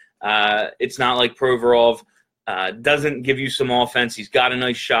movement. It's not like Provorov doesn't give you some offense. He's got a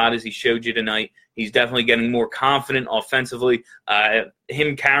nice shot, as he showed you tonight. He's definitely getting more confident offensively.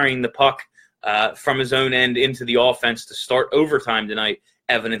 Him carrying the puck from his own end into the offense to start overtime tonight,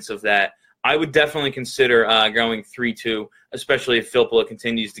 evidence of that. I would definitely consider going 3-2, especially if Filppula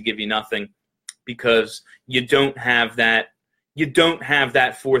continues to give you nothing, because you don't have that. You don't have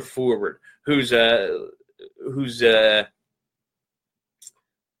that fourth forward who's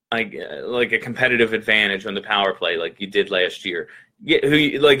like a competitive advantage on the power play like you did last year.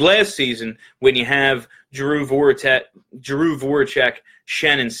 Like last season when you have Giroux, Voracek,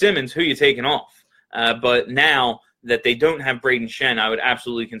 Shen, and Simmons, who you taking off? But now that they don't have Braden Shen, I would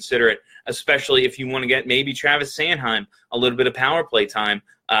absolutely consider it, especially if you want to get maybe Travis Sanheim a little bit of power play time.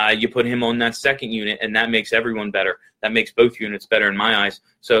 You put him on that second unit, and that makes everyone better. That makes both units better in my eyes.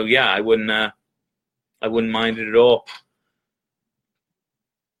 So yeah, I wouldn't mind it at all.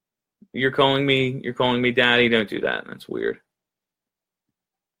 You're calling me daddy? Don't do that. That's weird.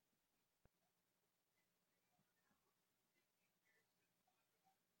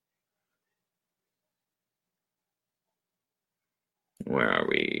 Where are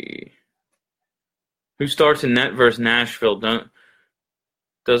we? Who starts in net versus Nashville?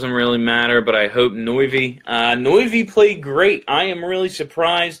 Doesn't really matter, but I hope Noivy. Noivy played great. I am really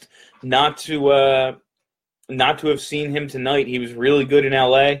surprised not to have seen him tonight. He was really good in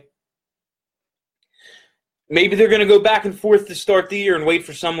LA. Maybe they're going to go back and forth to start the year and wait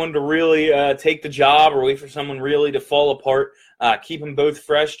for someone to really take the job, or wait for someone really to fall apart. Keep them both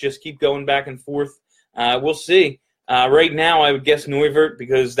fresh. Just keep going back and forth. We'll see. Right now, I would guess Neuvirth,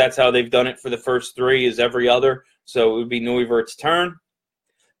 because that's how they've done it for the first 3, is every other. So it would be Neuvirth's turn.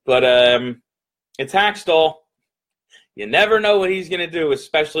 But it's Hackstall. You never know what he's going to do,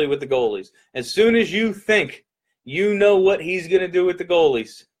 especially with the goalies. As soon as you think you know what he's going to do with the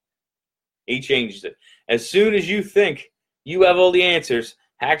goalies, he changes it. As soon as you think you have all the answers,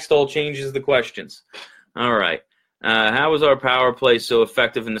 Hackstall changes the questions. All right. How was our power play so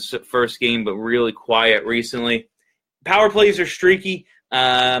effective in the first game but really quiet recently? Power plays are streaky.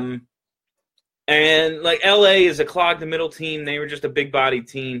 And like LA is a clog-the-middle team. They were just a big-bodied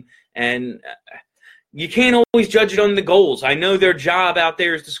team. And you can't always judge it on the goals. I know their job out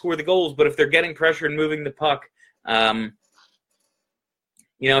there is to score the goals, but if they're getting pressure and moving the puck,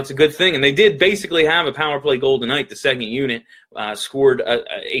 it's a good thing. And they did basically have a power play goal tonight. The second unit scored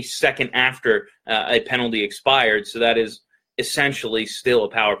a second after a penalty expired. So that is essentially still a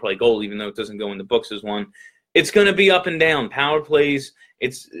power play goal, even though it doesn't go in the books as one. It's going to be up and down. Power plays,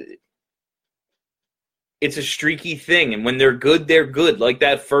 it's a streaky thing. And when they're good, they're good. Like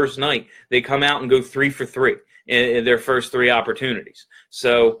that first night, they come out and go 3 for 3 in their first 3 opportunities.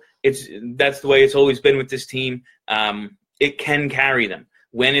 So that's the way it's always been with this team. It can carry them.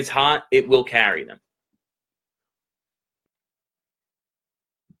 When it's hot, it will carry them.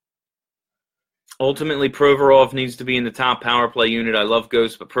 Ultimately, Provorov needs to be in the top power play unit. I love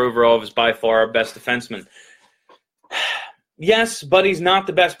Ghost, but Provorov is by far our best defenseman. Yes, but he's not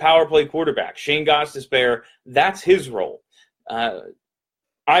the best power play quarterback. Shane Gostisbehere, that's his role. Ivan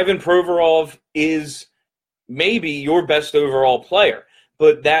Provorov is maybe your best overall player,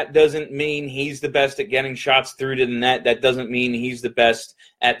 but that doesn't mean he's the best at getting shots through to the net. That doesn't mean he's the best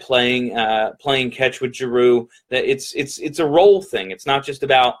at playing catch with Giroux. That it's a role thing. It's not just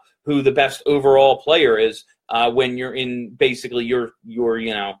about who the best overall player is when you're in basically your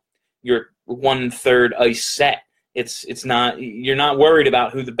 1/3 ice set. It's not, you're not worried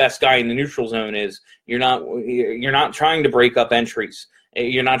about who the best guy in the neutral zone is. You're not trying to break up entries.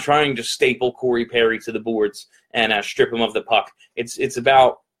 You're not trying to staple Corey Perry to the boards and strip him of the puck. It's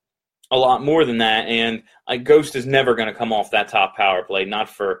about a lot more than that. And Ghost is never going to come off that top power play, not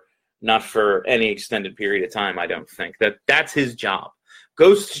for any extended period of time. I don't think that's his job.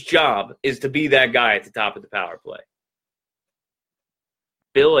 Ghost's job is to be that guy at the top of the power play.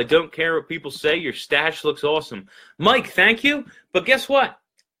 Bill, I don't care what people say. Your stash looks awesome. Mike, thank you. But guess what?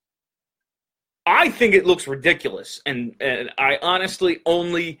 I think it looks ridiculous. And I honestly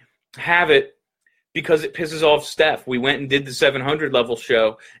only have it because it pisses off Steph. We went and did the 700 level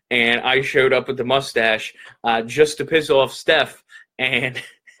show, and I showed up with the mustache just to piss off Steph. And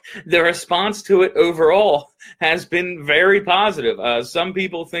the response to it overall has been very positive. Some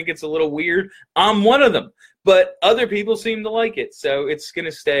people think it's a little weird. I'm one of them. But other people seem to like it, so it's going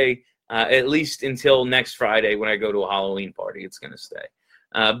to stay at least until next Friday when I go to a Halloween party. It's going to stay.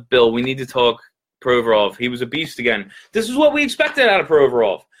 Bill, we need to talk Provorov. He was a beast again. This is what we expected out of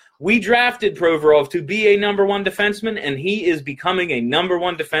Provorov. We drafted Provorov to be a number 1 defenseman, and he is becoming a number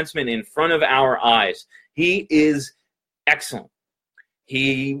 1 defenseman in front of our eyes. He is excellent.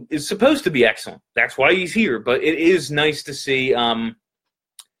 He is supposed to be excellent. That's why he's here. But it is nice to see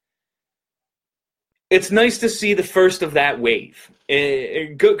it's nice to see the first of that wave.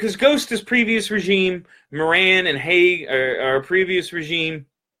 Because Ghost's previous regime, Moran and Haig are a previous regime.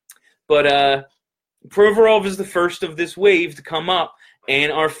 But Provorov is the first of this wave to come up, and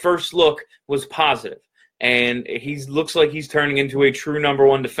our first look was positive. And he looks like he's turning into a true number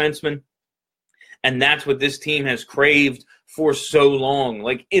 1 defenseman. And that's what this team has craved for so long.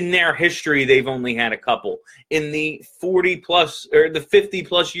 Like, in their history, they've only had a couple. In the 40-plus or the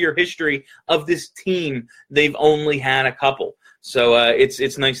 50-plus year history of this team, they've only had a couple. So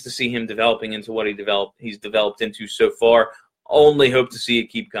it's nice to see him developing into what he's developed into so far. Only hope to see it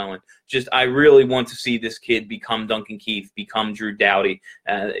keep going. I really want to see this kid become Duncan Keith, become Drew Doughty.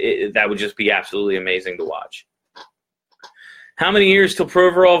 That would just be absolutely amazing to watch. How many years till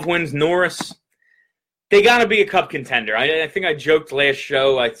Provorov wins Norris? They got to be a cup contender. I think I joked last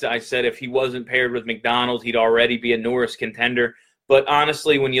show. I said if he wasn't paired with McDonald, he'd already be a Norris contender. But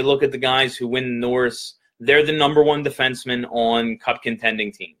honestly, when you look at the guys who win Norris, they're the number 1 defenseman on cup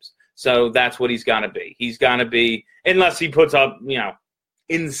contending teams. So that's what he's got to be. He's got to be, unless he puts up,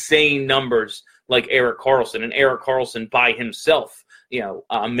 insane numbers like Erik Karlsson. And Erik Karlsson by himself,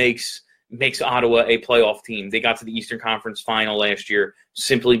 makes Ottawa a playoff team. They got to the Eastern Conference Final last year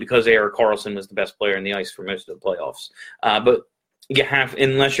simply because Erik Karlsson was the best player in the ice for most of the playoffs. But you have,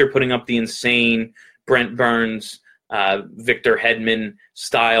 unless you're putting up the insane Brent Burns, Victor Hedman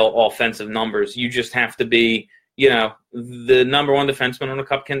style offensive numbers, you just have to be, the number 1 defenseman on a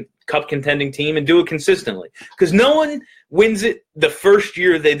cup contending team and do it consistently. Because no one wins it the first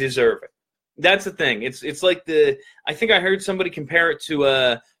year they deserve it. That's the thing. It's like I think I heard somebody compare it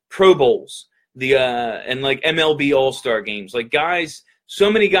to Pro Bowls, and like MLB All-Star games. Like so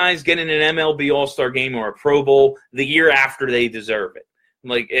many guys get in an MLB All-Star game or a Pro Bowl the year after they deserve it.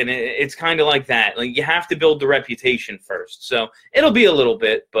 It's kind of like that. Like, you have to build the reputation first. So it'll be a little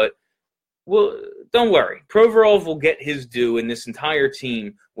bit, but don't worry. Provorov will get his due, and this entire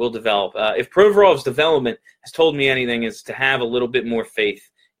team will develop. If Provorov's development has told me anything, is to have a little bit more faith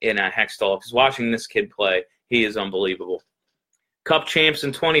in Hextall, because watching this kid play, he is unbelievable. Cup champs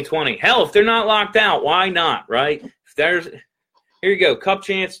in 2020. Hell, if they're not locked out, why not, right? Here you go, Cup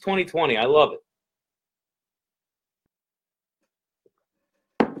champs 2020. I love it.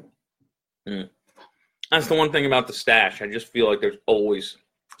 That's the one thing about the stash. I just feel like there's always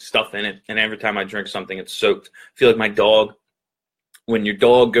stuff in it, and every time I drink something, it's soaked. I feel like my dog, when your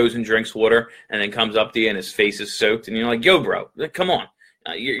dog goes and drinks water and then comes up to you and his face is soaked, and you're like, yo, bro, come on.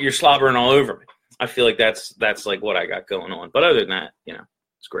 You're slobbering all over me. I feel like that's like what I got going on. But other than that,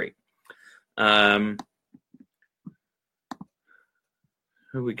 it's great. Who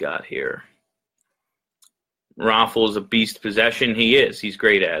we got here? Raffle is a beast possession. He is. He's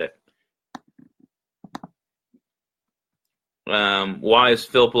great at it. Why is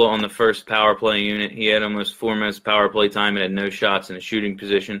Filppula on the first power play unit? He had almost 4 minutes power play time and had no shots in a shooting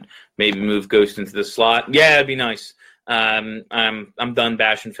position. Maybe move Ghost into the slot. Yeah, it'd be nice. I'm done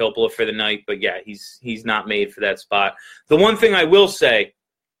bashing Filppula for the night, but yeah, he's not made for that spot. The one thing I will say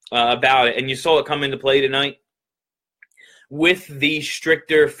about it, and you saw it come into play tonight, with the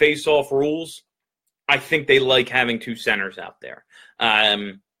stricter face-off rules, I think they like having 2 centers out there.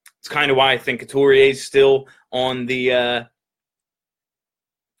 It's kind of why I think Couturier is still on the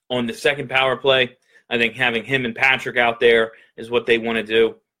second power play. I think having him and Patrick out there is what they want to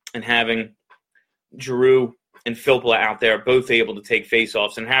do, and having Giroux and Filppula out there both able to take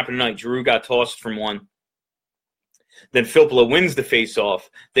face-offs. And it happened tonight. Giroux got tossed from one. Then Filppula wins the face-off.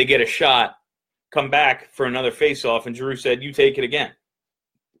 They get a shot, come back for another face-off, and Giroux said, you take it again.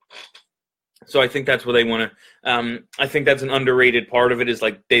 So I think that's what they want to I think that's an underrated part of it, is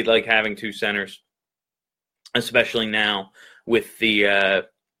like they like having 2 centers, especially now with the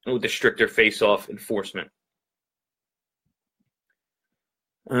stricter face-off enforcement.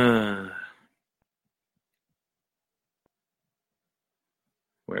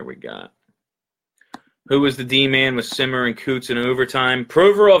 Where we got? Who was the D-man with Simmer and Coots in overtime?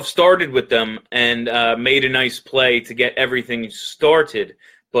 Provorov started with them and made a nice play to get everything started,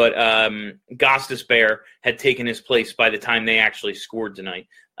 but Gostisbehere had taken his place by the time they actually scored tonight.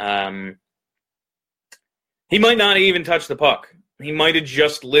 He might not even touch the puck. He might have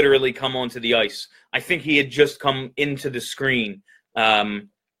just literally come onto the ice. I think he had just come into the screen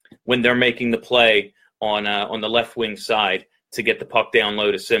when they're making the play on the left wing side to get the puck down low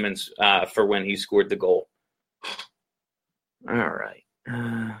to Simmons for when he scored the goal. All right.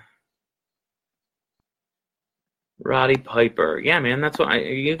 Roddy Piper. Yeah, man, that's what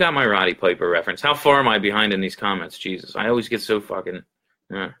you got my Roddy Piper reference. How far am I behind in these comments? Jesus, I always get so fucking...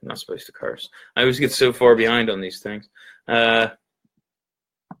 I'm not supposed to curse. I always get so far behind on these things. Do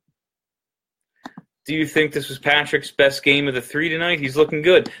you think this was Patrick's best game of the 3 tonight? He's looking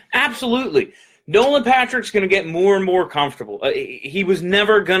good. Absolutely. Nolan Patrick's going to get more and more comfortable. He was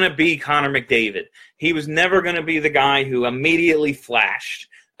never going to be Connor McDavid. He was never going to be the guy who immediately flashed.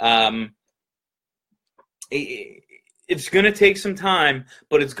 It's going to take some time,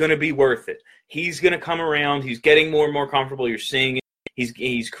 but it's going to be worth it. He's going to come around. He's getting more and more comfortable. You're seeing it.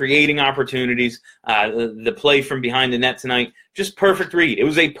 He's creating opportunities. The play from behind the net tonight, just perfect read. It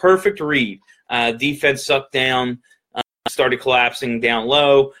was a perfect read. Defense sucked down, started collapsing down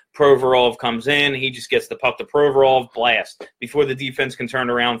low. Provorov comes in. He just gets the puck to Provorov, blast. Before the defense can turn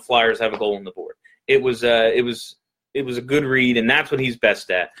around, Flyers have a goal on the board. It was a good read, and that's what he's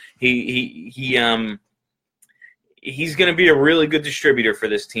best at. He's going to be a really good distributor for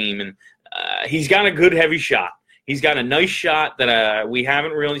this team, and he's got a good heavy shot. He's got a nice shot that we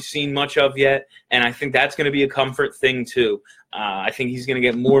haven't really seen much of yet, and I think that's going to be a comfort thing too. I think he's going to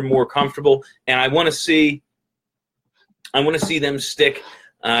get more and more comfortable, and I want to see them stick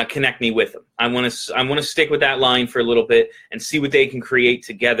Konechny with him. I want to stick with that line for a little bit and see what they can create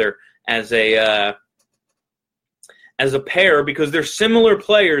together as a pair, because they're similar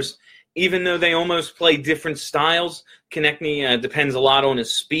players, even though they almost play different styles. Konechny depends a lot on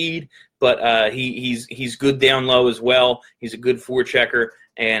his speed, but he's good down low as well. He's a good forechecker,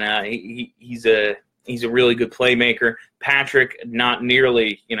 and he's a really good playmaker. Patrick, not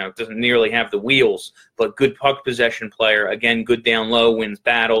nearly, doesn't nearly have the wheels, but good puck possession player. Again, good down low, wins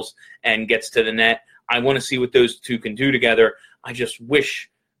battles, and gets to the net. I want to see what those two can do together. I just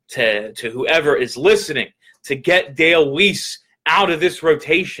wish to whoever is listening to get Dale Weiss out of this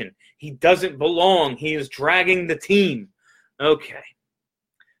rotation. He doesn't belong. He is dragging the team. Okay.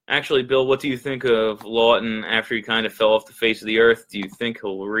 Actually, Bill, what do you think of Lawton after he kind of fell off the face of the earth? Do you think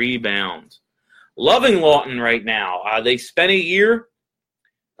he'll rebound? Loving Lawton right now. They spent a year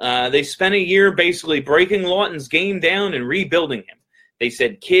basically breaking Lawton's game down and rebuilding him. They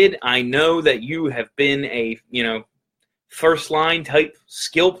said, kid, I know that you have been a, first-line type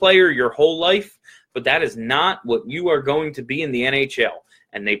skill player your whole life, but that is not what you are going to be in the NHL.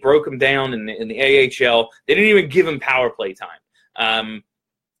 And they broke him down in the AHL. They didn't even give him power play time.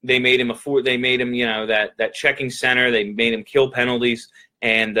 They made him that checking center. They made him kill penalties,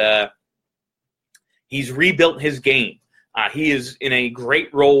 and He's rebuilt his game. He is in a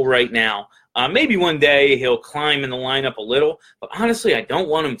great role right now. Maybe one day he'll climb in the lineup a little, but honestly, I don't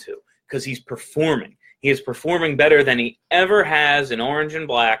want him to because he's performing. He is performing better than he ever has in orange and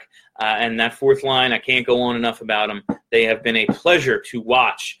black. And that fourth line, I can't go on enough about them. They have been a pleasure to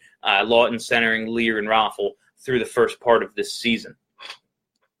watch, Lawton centering Lear and Raffl through the first part of this season.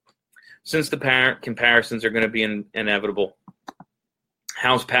 Since the comparisons are going to be inevitable,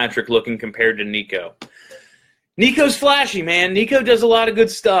 how's Patrick looking compared to Nico? Nico's flashy, man. Nico does a lot of good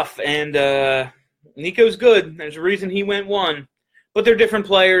stuff, and Nico's good. There's a reason he went 1. But they're different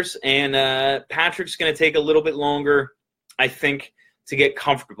players, and Patrick's going to take a little bit longer, I think, to get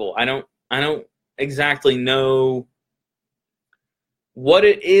comfortable. I don't exactly know what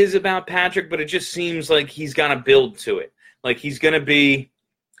it is about Patrick, but it just seems like he's got to build to it. Like he's going to be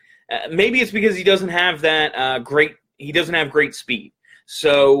maybe it's because he doesn't have that great speed.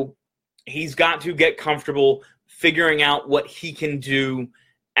 So he's got to get comfortable figuring out what he can do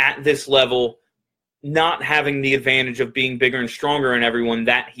at this level, not having the advantage of being bigger and stronger than everyone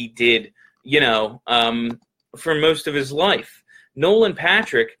that he did, for most of his life. Nolan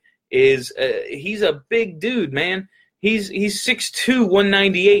Patrick he's a big dude, man. He's 6'2",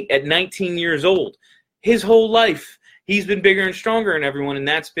 198 at 19 years old. His whole life, he's been bigger and stronger than everyone, and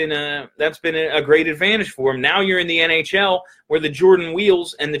that's been a great advantage for him. Now you're in the NHL where the Jordan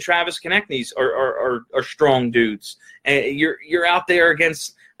Wheels and the Travis Konechny's are strong dudes. And you're out there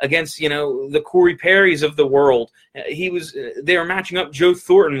against the Corey Perrys of the world. They were matching up Joe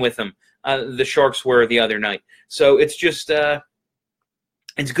Thornton with him. The Sharks were the other night. So it's just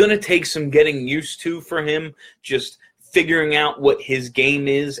it's going to take some getting used to for him, just figuring out what his game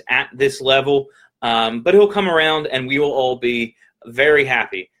is at this level. But he'll come around, and we will all be very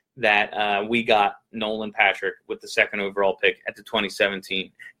happy that we got Nolan Patrick with the second overall pick at the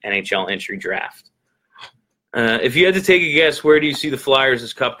 2017 NHL entry draft. If you had to take a guess, where do you see the Flyers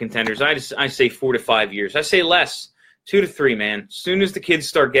as Cup contenders? I say 4 to 5 years. I say less, 2 to 3, man. As soon as the kids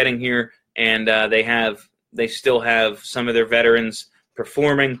start getting here and they still have some of their veterans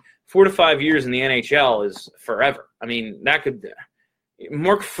performing, 4 to 5 years in the NHL is forever. I mean,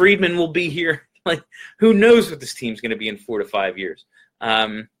 Mark Friedman will be here. Like, who knows what this team's going to be in 4 to 5 years?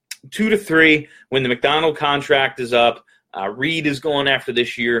 2 to 3, when the McDonald contract is up, Reed is going after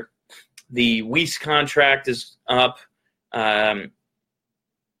this year. The Weiss contract is up 2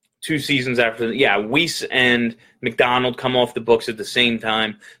 seasons after. Weiss and McDonald come off the books at the same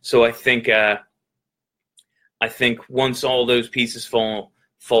time. So I think once all those pieces fall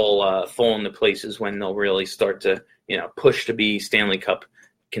into places when they'll really start to push to be Stanley Cup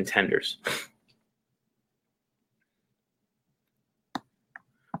contenders.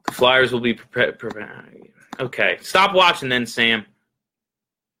 The Flyers will be prepared. Okay, stop watching then, Sam.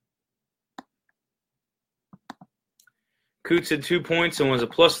 Coots had 2 points and was a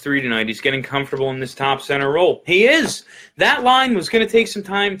 +3 tonight. He's getting comfortable in this top center role. He is. That line was going to take some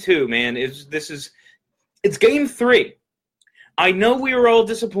time too, man. It's game 3. I know we were all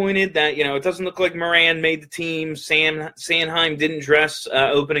disappointed that it doesn't look like Moran made the team. Sanheim didn't dress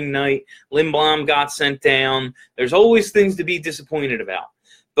opening night. Lindblom got sent down. There's always things to be disappointed about.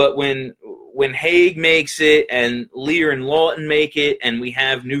 But when Haig makes it and Lear and Lawton make it, and we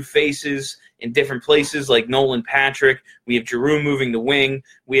have new faces in different places like Nolan Patrick, we have Giroux moving the wing,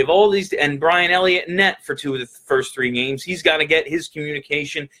 we have all these, and Brian Elliott net for 2 of the first 3 games. He's got to get his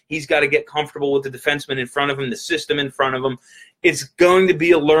communication. He's got to get comfortable with the defenseman in front of him, the system in front of him. It's going to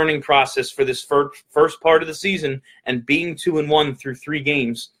be a learning process for this first part of the season, and being 2-1 through 3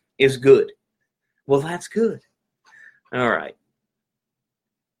 games is good. Well, that's good. All right.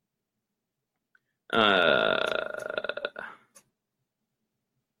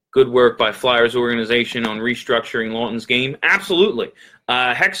 Good work by Flyers organization on restructuring Lawton's game. Absolutely.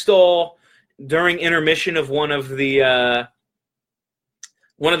 Hextall, during intermission of one of the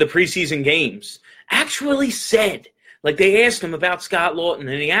preseason games, actually said, like they asked him about Scott Lawton,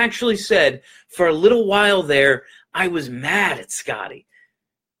 and he actually said, for a little while there, I was mad at Scotty.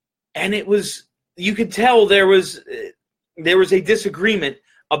 And you could tell there was a disagreement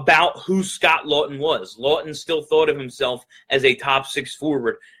about who Scott Lawton was. Lawton still thought of himself as a top 6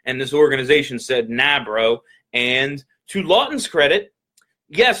 forward, and this organization said, nah, bro. And to Lawton's credit,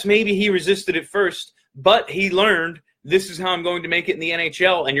 yes, maybe he resisted at first, but he learned this is how I'm going to make it in the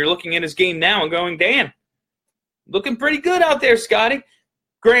NHL, and you're looking at his game now and going, damn, looking pretty good out there, Scotty.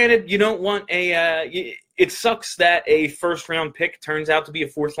 Granted, you don't want it sucks that a first-round pick turns out to be a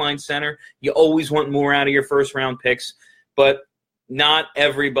fourth-line center. You always want more out of your first-round picks, but not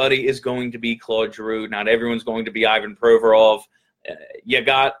everybody is going to be Claude Giroux. Not everyone's going to be Ivan Provorov. You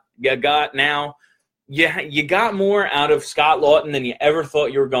got now you got more out of Scott Lawton than you ever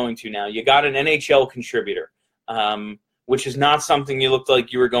thought you were going to now. You got an NHL contributor, which is not something you looked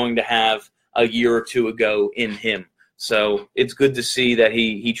like you were going to have a year or two ago in him. So it's good to see that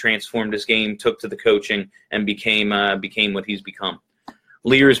he transformed his game, took to the coaching, and became what he's become.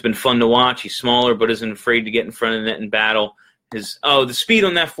 Lear's been fun to watch. He's smaller, but isn't afraid to get in front of the net and battle. The speed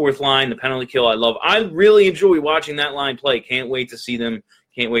on that fourth line, the penalty kill, I love. I really enjoy watching that line play. Can't wait to see them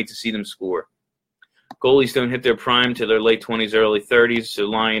score. Goalies don't hit their prime till their late 20s, early 30s, so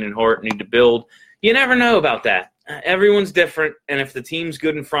Lyon and Hart need to build. You never know about that. Everyone's different, and if the team's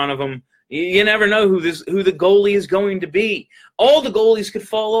good in front of them, you never know who the goalie is going to be. All the goalies could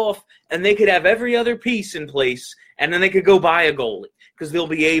fall off, and they could have every other piece in place, and then they could go buy a goalie because they'll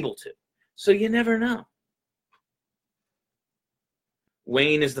be able to. So you never know.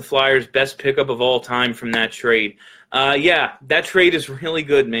 Wayne is the Flyers' best pickup of all time from that trade. Yeah, that trade is really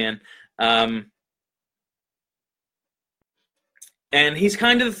good, man. And he's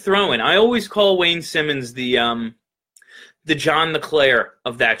kind of the throw-in. I always call Wayne Simmons the John LeClair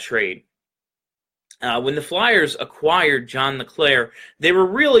of that trade. When the Flyers acquired John LeClair, they were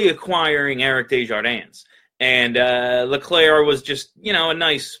really acquiring Eric Desjardins. And LeClair was just, a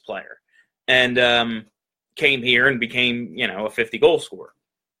nice player. And came here and became, a 50-goal scorer.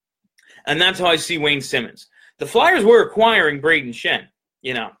 And that's how I see Wayne Simmons. The Flyers were acquiring Braden Shen,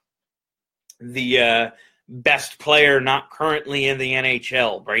 the best player not currently in the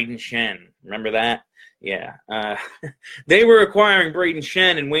NHL, Braden Shen. Remember that? Yeah. They were acquiring Braden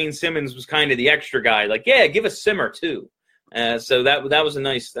Shen, and Wayne Simmons was kind of the extra guy. Like, yeah, give us Simmer, too. So that was that was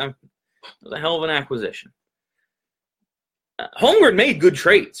a hell of an acquisition. Holmgren made good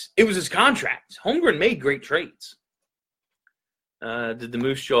trades. It was his contract. Holmgren made great trades. Did the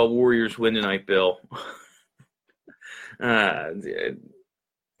Moose Jaw Warriors win tonight, Bill?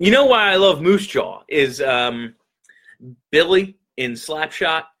 You know why I love Moose Jaw is Billy in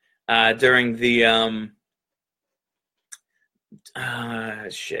Slapshot during the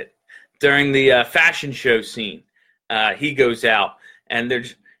during the fashion show scene. He goes out and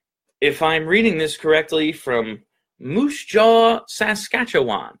there's, if I'm reading this correctly, from Moose Jaw,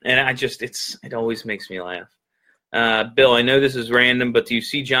 Saskatchewan, and it always makes me laugh. Bill, I know this is random, but do you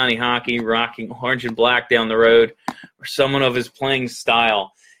see Johnny Hockey rocking orange and black down the road, or someone of his playing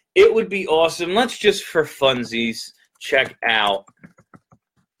style? It would be awesome. Let's just, for funsies, check out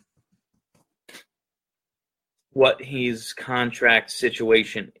what his contract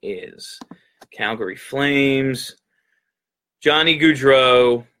situation is. Calgary Flames. Johnny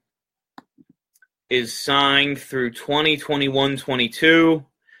Gaudreau is signed through 2021-22.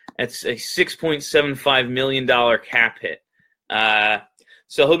 It's a $6.75 million cap hit.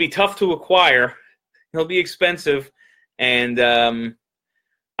 So he'll be tough to acquire. He'll be expensive. And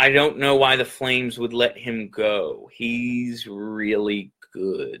I don't know why the Flames would let him go. He's really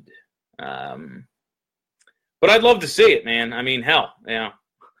good. But I'd love to see it, man. I mean, hell, yeah.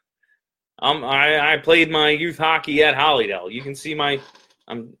 I played my youth hockey at Hollydale. You can see my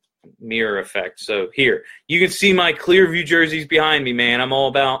mirror effect. So here, you can see my Clearview jerseys behind me, man. I'm all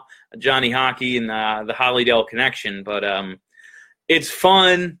about Johnny Hockey and the Hollydale connection. But it's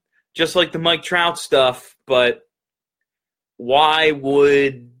fun, just like the Mike Trout stuff. But why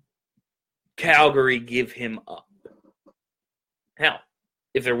would Calgary give him up? Hell,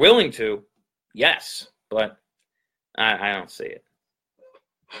 if they're willing to, yes. But I don't see it.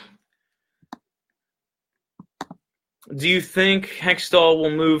 Do you think Hextall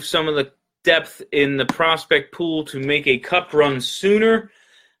will move some of the depth in the prospect pool to make a cup run sooner?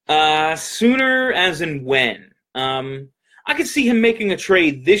 Sooner as in when? I could see him making a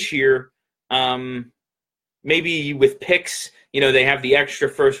trade this year, maybe with picks. They have the extra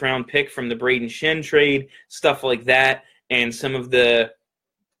first-round pick from the Braden Shen trade, stuff like that, and some of the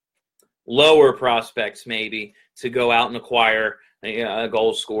lower prospects maybe to go out and acquire a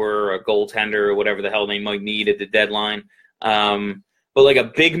goal scorer, a goaltender, or whatever the hell they might need at the deadline. But like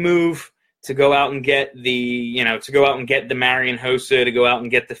a big move to go out and get the Marian Hossa, to go out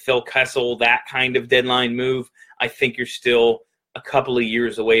and get the Phil Kessel, that kind of deadline move, I think you're still a couple of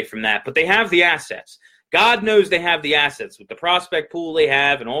years away from that. But they have the assets. God knows they have the assets with the prospect pool they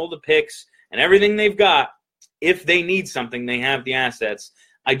have and all the picks and everything they've got. If they need something, they have the assets.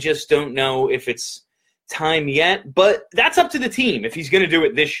 I just don't know if it's time yet, but that's up to the team if he's going to do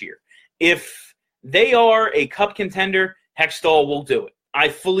it this year. If they are a cup contender, Hextall will do it. I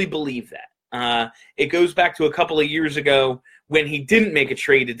fully believe that. It goes back to a couple of years ago when he didn't make a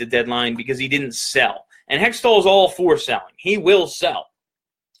trade at the deadline because he didn't sell. And Hextall is all for selling. He will sell.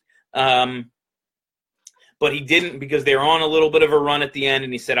 But but he didn't because they were on a little bit of a run at the end,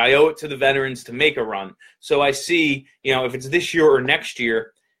 and he said, I owe it to the veterans to make a run. So I see, if it's this year or next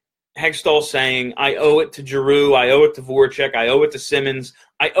year, Hextall saying, I owe it to Giroux, I owe it to Voracek, I owe it to Simmons,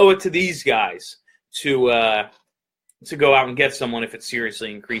 I owe it to these guys to go out and get someone if it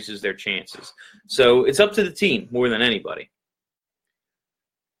seriously increases their chances. So it's up to the team more than anybody.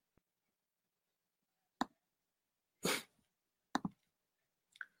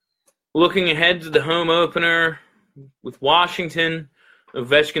 Looking ahead to the home opener with Washington,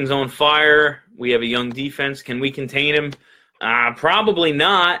 Ovechkin's on fire. We have a young defense. Can we contain him? Probably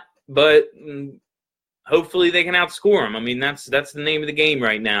not, but hopefully they can outscore him. I mean, that's the name of the game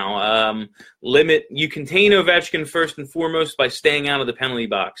right now. You contain Ovechkin first and foremost by staying out of the penalty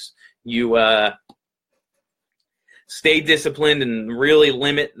box. You stay disciplined and really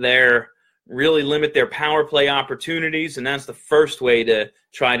limit their power play opportunities, and that's the first way to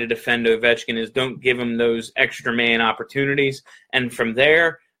try to defend Ovechkin is don't give him those extra man opportunities. And from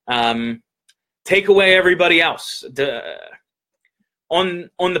there, take away everybody else. On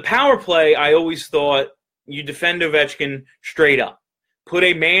the power play, I always thought you defend Ovechkin straight up. Put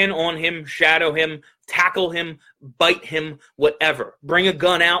a man on him, shadow him, tackle him, bite him, whatever. Bring a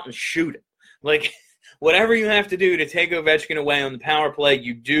gun out and shoot him. Like, whatever you have to do to take Ovechkin away on the power play,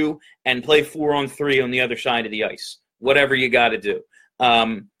 you do, and play 4-on-3 on the other side of the ice. Whatever you got to do.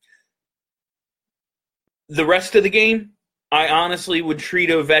 The rest of the game, I honestly would treat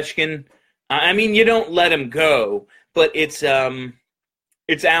Ovechkin. I mean, you don't let him go, but it's Allen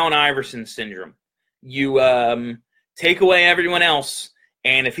Iverson syndrome. You take away everyone else,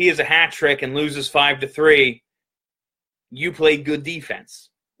 and if he has a hat trick and loses 5-3, you play good defense.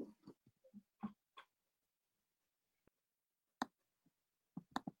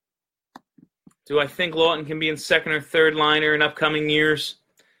 Do I think Lawton can be in second or third liner in upcoming years?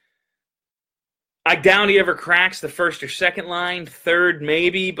 I doubt he ever cracks the first or second line, third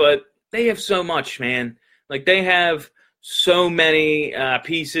maybe, but they have so much, man. Like, they have so many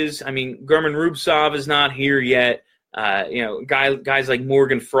pieces. I mean, German Rubtsov is not here yet. Guys like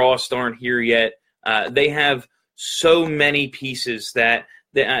Morgan Frost aren't here yet. They have so many pieces that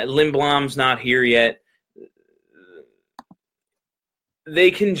Lindblom's not here yet.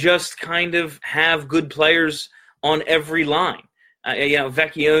 They can just kind of have good players on every line.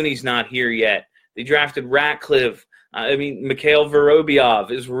 Vecchione's not here yet. They drafted Ratcliffe. Mikhail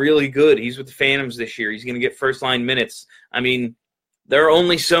Vorobyov is really good. He's with the Phantoms this year. He's going to get first-line minutes. I mean, there are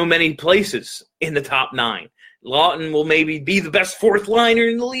only so many places in the top 9. Lawton will maybe be the best fourth liner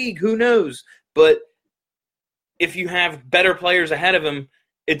in the league. Who knows? But if you have better players ahead of him,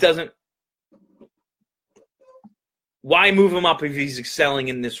 it doesn't. Why move him up if he's excelling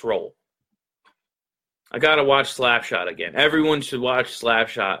in this role? I got to watch Slapshot again. Everyone should watch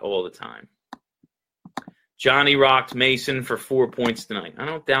Slapshot all the time. Johnny rocked Mason for 4 points tonight. I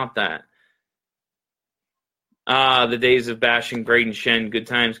don't doubt that. The days of bashing Braden Shen. Good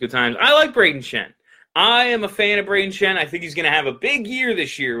times, good times. I like Braden Shen. I am a fan of Braden Shen. I think he's going to have a big year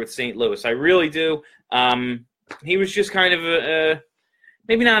this year with St. Louis. I really do. He was just kind of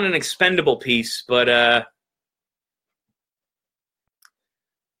maybe not an expendable piece, but I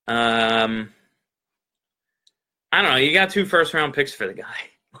don't know. You got 2 first-round picks for the guy.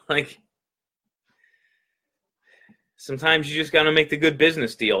 Like, sometimes you just got to make the good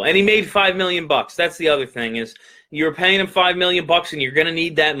business deal. And he made $5 million. That's the other thing is you're paying him $5 million, and you're going to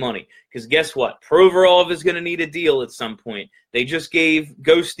need that money. Because guess what? Provorov is going to need a deal at some point. They just gave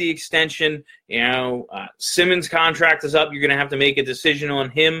Ghost the extension. Simmons' contract is up. You're going to have to make a decision on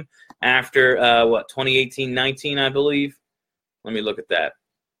him after 2018-19, I believe. Let me look at that.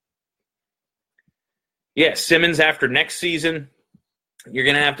 Yeah, Simmons after next season, you're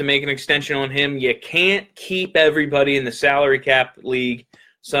going to have to make an extension on him. You can't keep everybody in the salary cap league,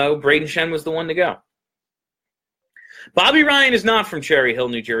 so Braden Shen was the one to go. Bobby Ryan is not from Cherry Hill,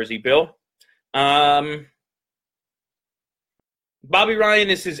 New Jersey, Bill. Bobby Ryan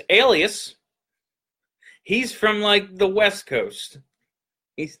is his alias. He's from, the West Coast.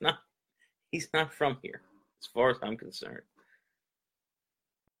 He's not from here, as far as I'm concerned.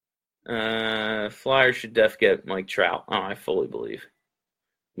 Flyers should get Mike Trout. Oh, I fully believe.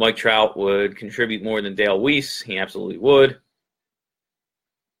 Mike Trout would contribute more than Dale Weiss. He absolutely would.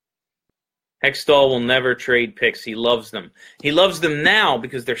 Hextall will never trade picks. He loves them. He loves them now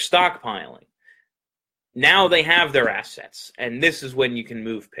because they're stockpiling. Now they have their assets, and this is when you can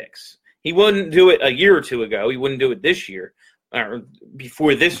move picks. He wouldn't do it a year or two ago. He wouldn't do it this year, or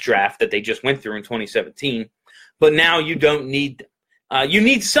before this draft that they just went through in 2017. But now you don't need them. You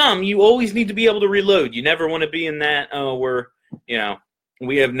need some. You always need to be able to reload. You never want to be in that,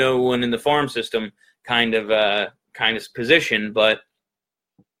 we have no one in the farm system. kind of position, but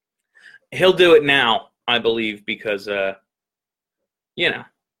he'll do it now, I believe, because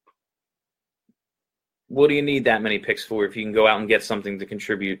what do you need that many picks for if you can go out and get something to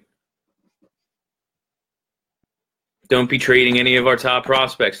contribute? Don't be trading any of our top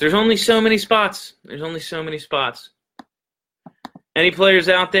prospects. There's only so many spots. Any players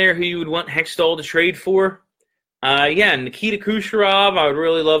out there who you would want Hextall to trade for? Nikita Kucherov, I would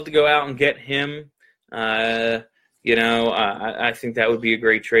really love to go out and get him. I think that would be a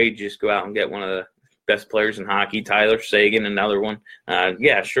great trade. Just go out and get one of the best players in hockey. Tyler Seguin, another one.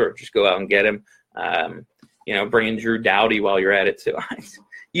 Sure. Just go out and get him. Bring in Drew Doughty while you're at it, too.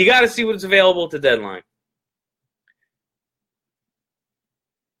 You got to see what's available at the deadline.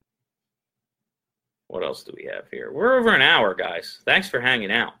 What else do we have here? We're over an hour, guys. Thanks for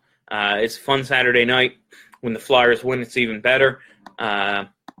hanging out. It's a fun Saturday night. When the Flyers win, it's even better. All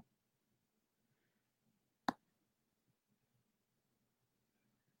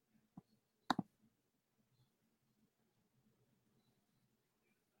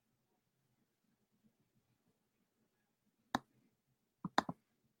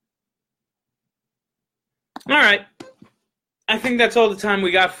right. I think that's all the time we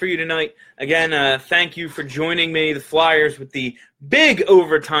got for you tonight. Again, thank you for joining me, the Flyers, with the big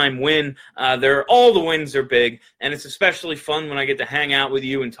overtime win. All the wins are big, and it's especially fun when I get to hang out with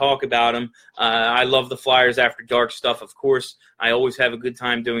you and talk about them. I love the Flyers After Dark stuff, of course. I always have a good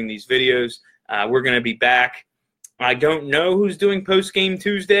time doing these videos. We're going to be back. I don't know who's doing Post-Game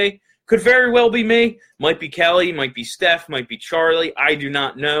Tuesday. Could very well be me. Might be Kelly, might be Steph, might be Charlie. I do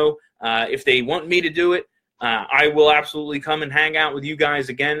not know. If they want me to do it, I will absolutely come and hang out with you guys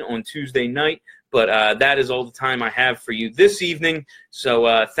again on Tuesday night, but that is all the time I have for you this evening.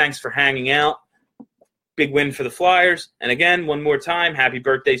 So thanks for hanging out. Big win for the Flyers. And again, one more time, happy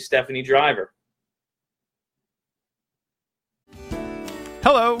birthday, Stephanie Driver.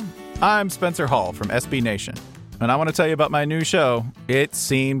 Hello, I'm Spencer Hall from SB Nation, and I want to tell you about my new show, It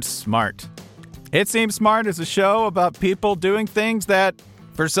Seemed Smart. It Seemed Smart is a show about people doing things that,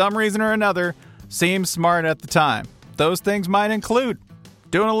 for some reason or another, seem smart at the time. Those things might include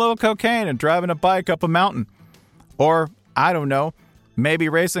doing a little cocaine and driving a bike up a mountain. Or, I don't know, maybe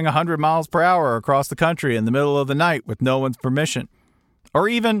racing 100 miles per hour across the country in the middle of the night with no one's permission. Or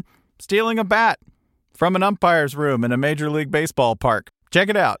even stealing a bat from an umpire's room in a Major League Baseball park. Check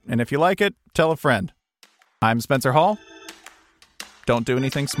it out, and if you like it, tell a friend. I'm Spencer Hall. Don't do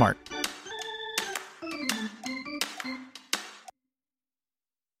anything smart.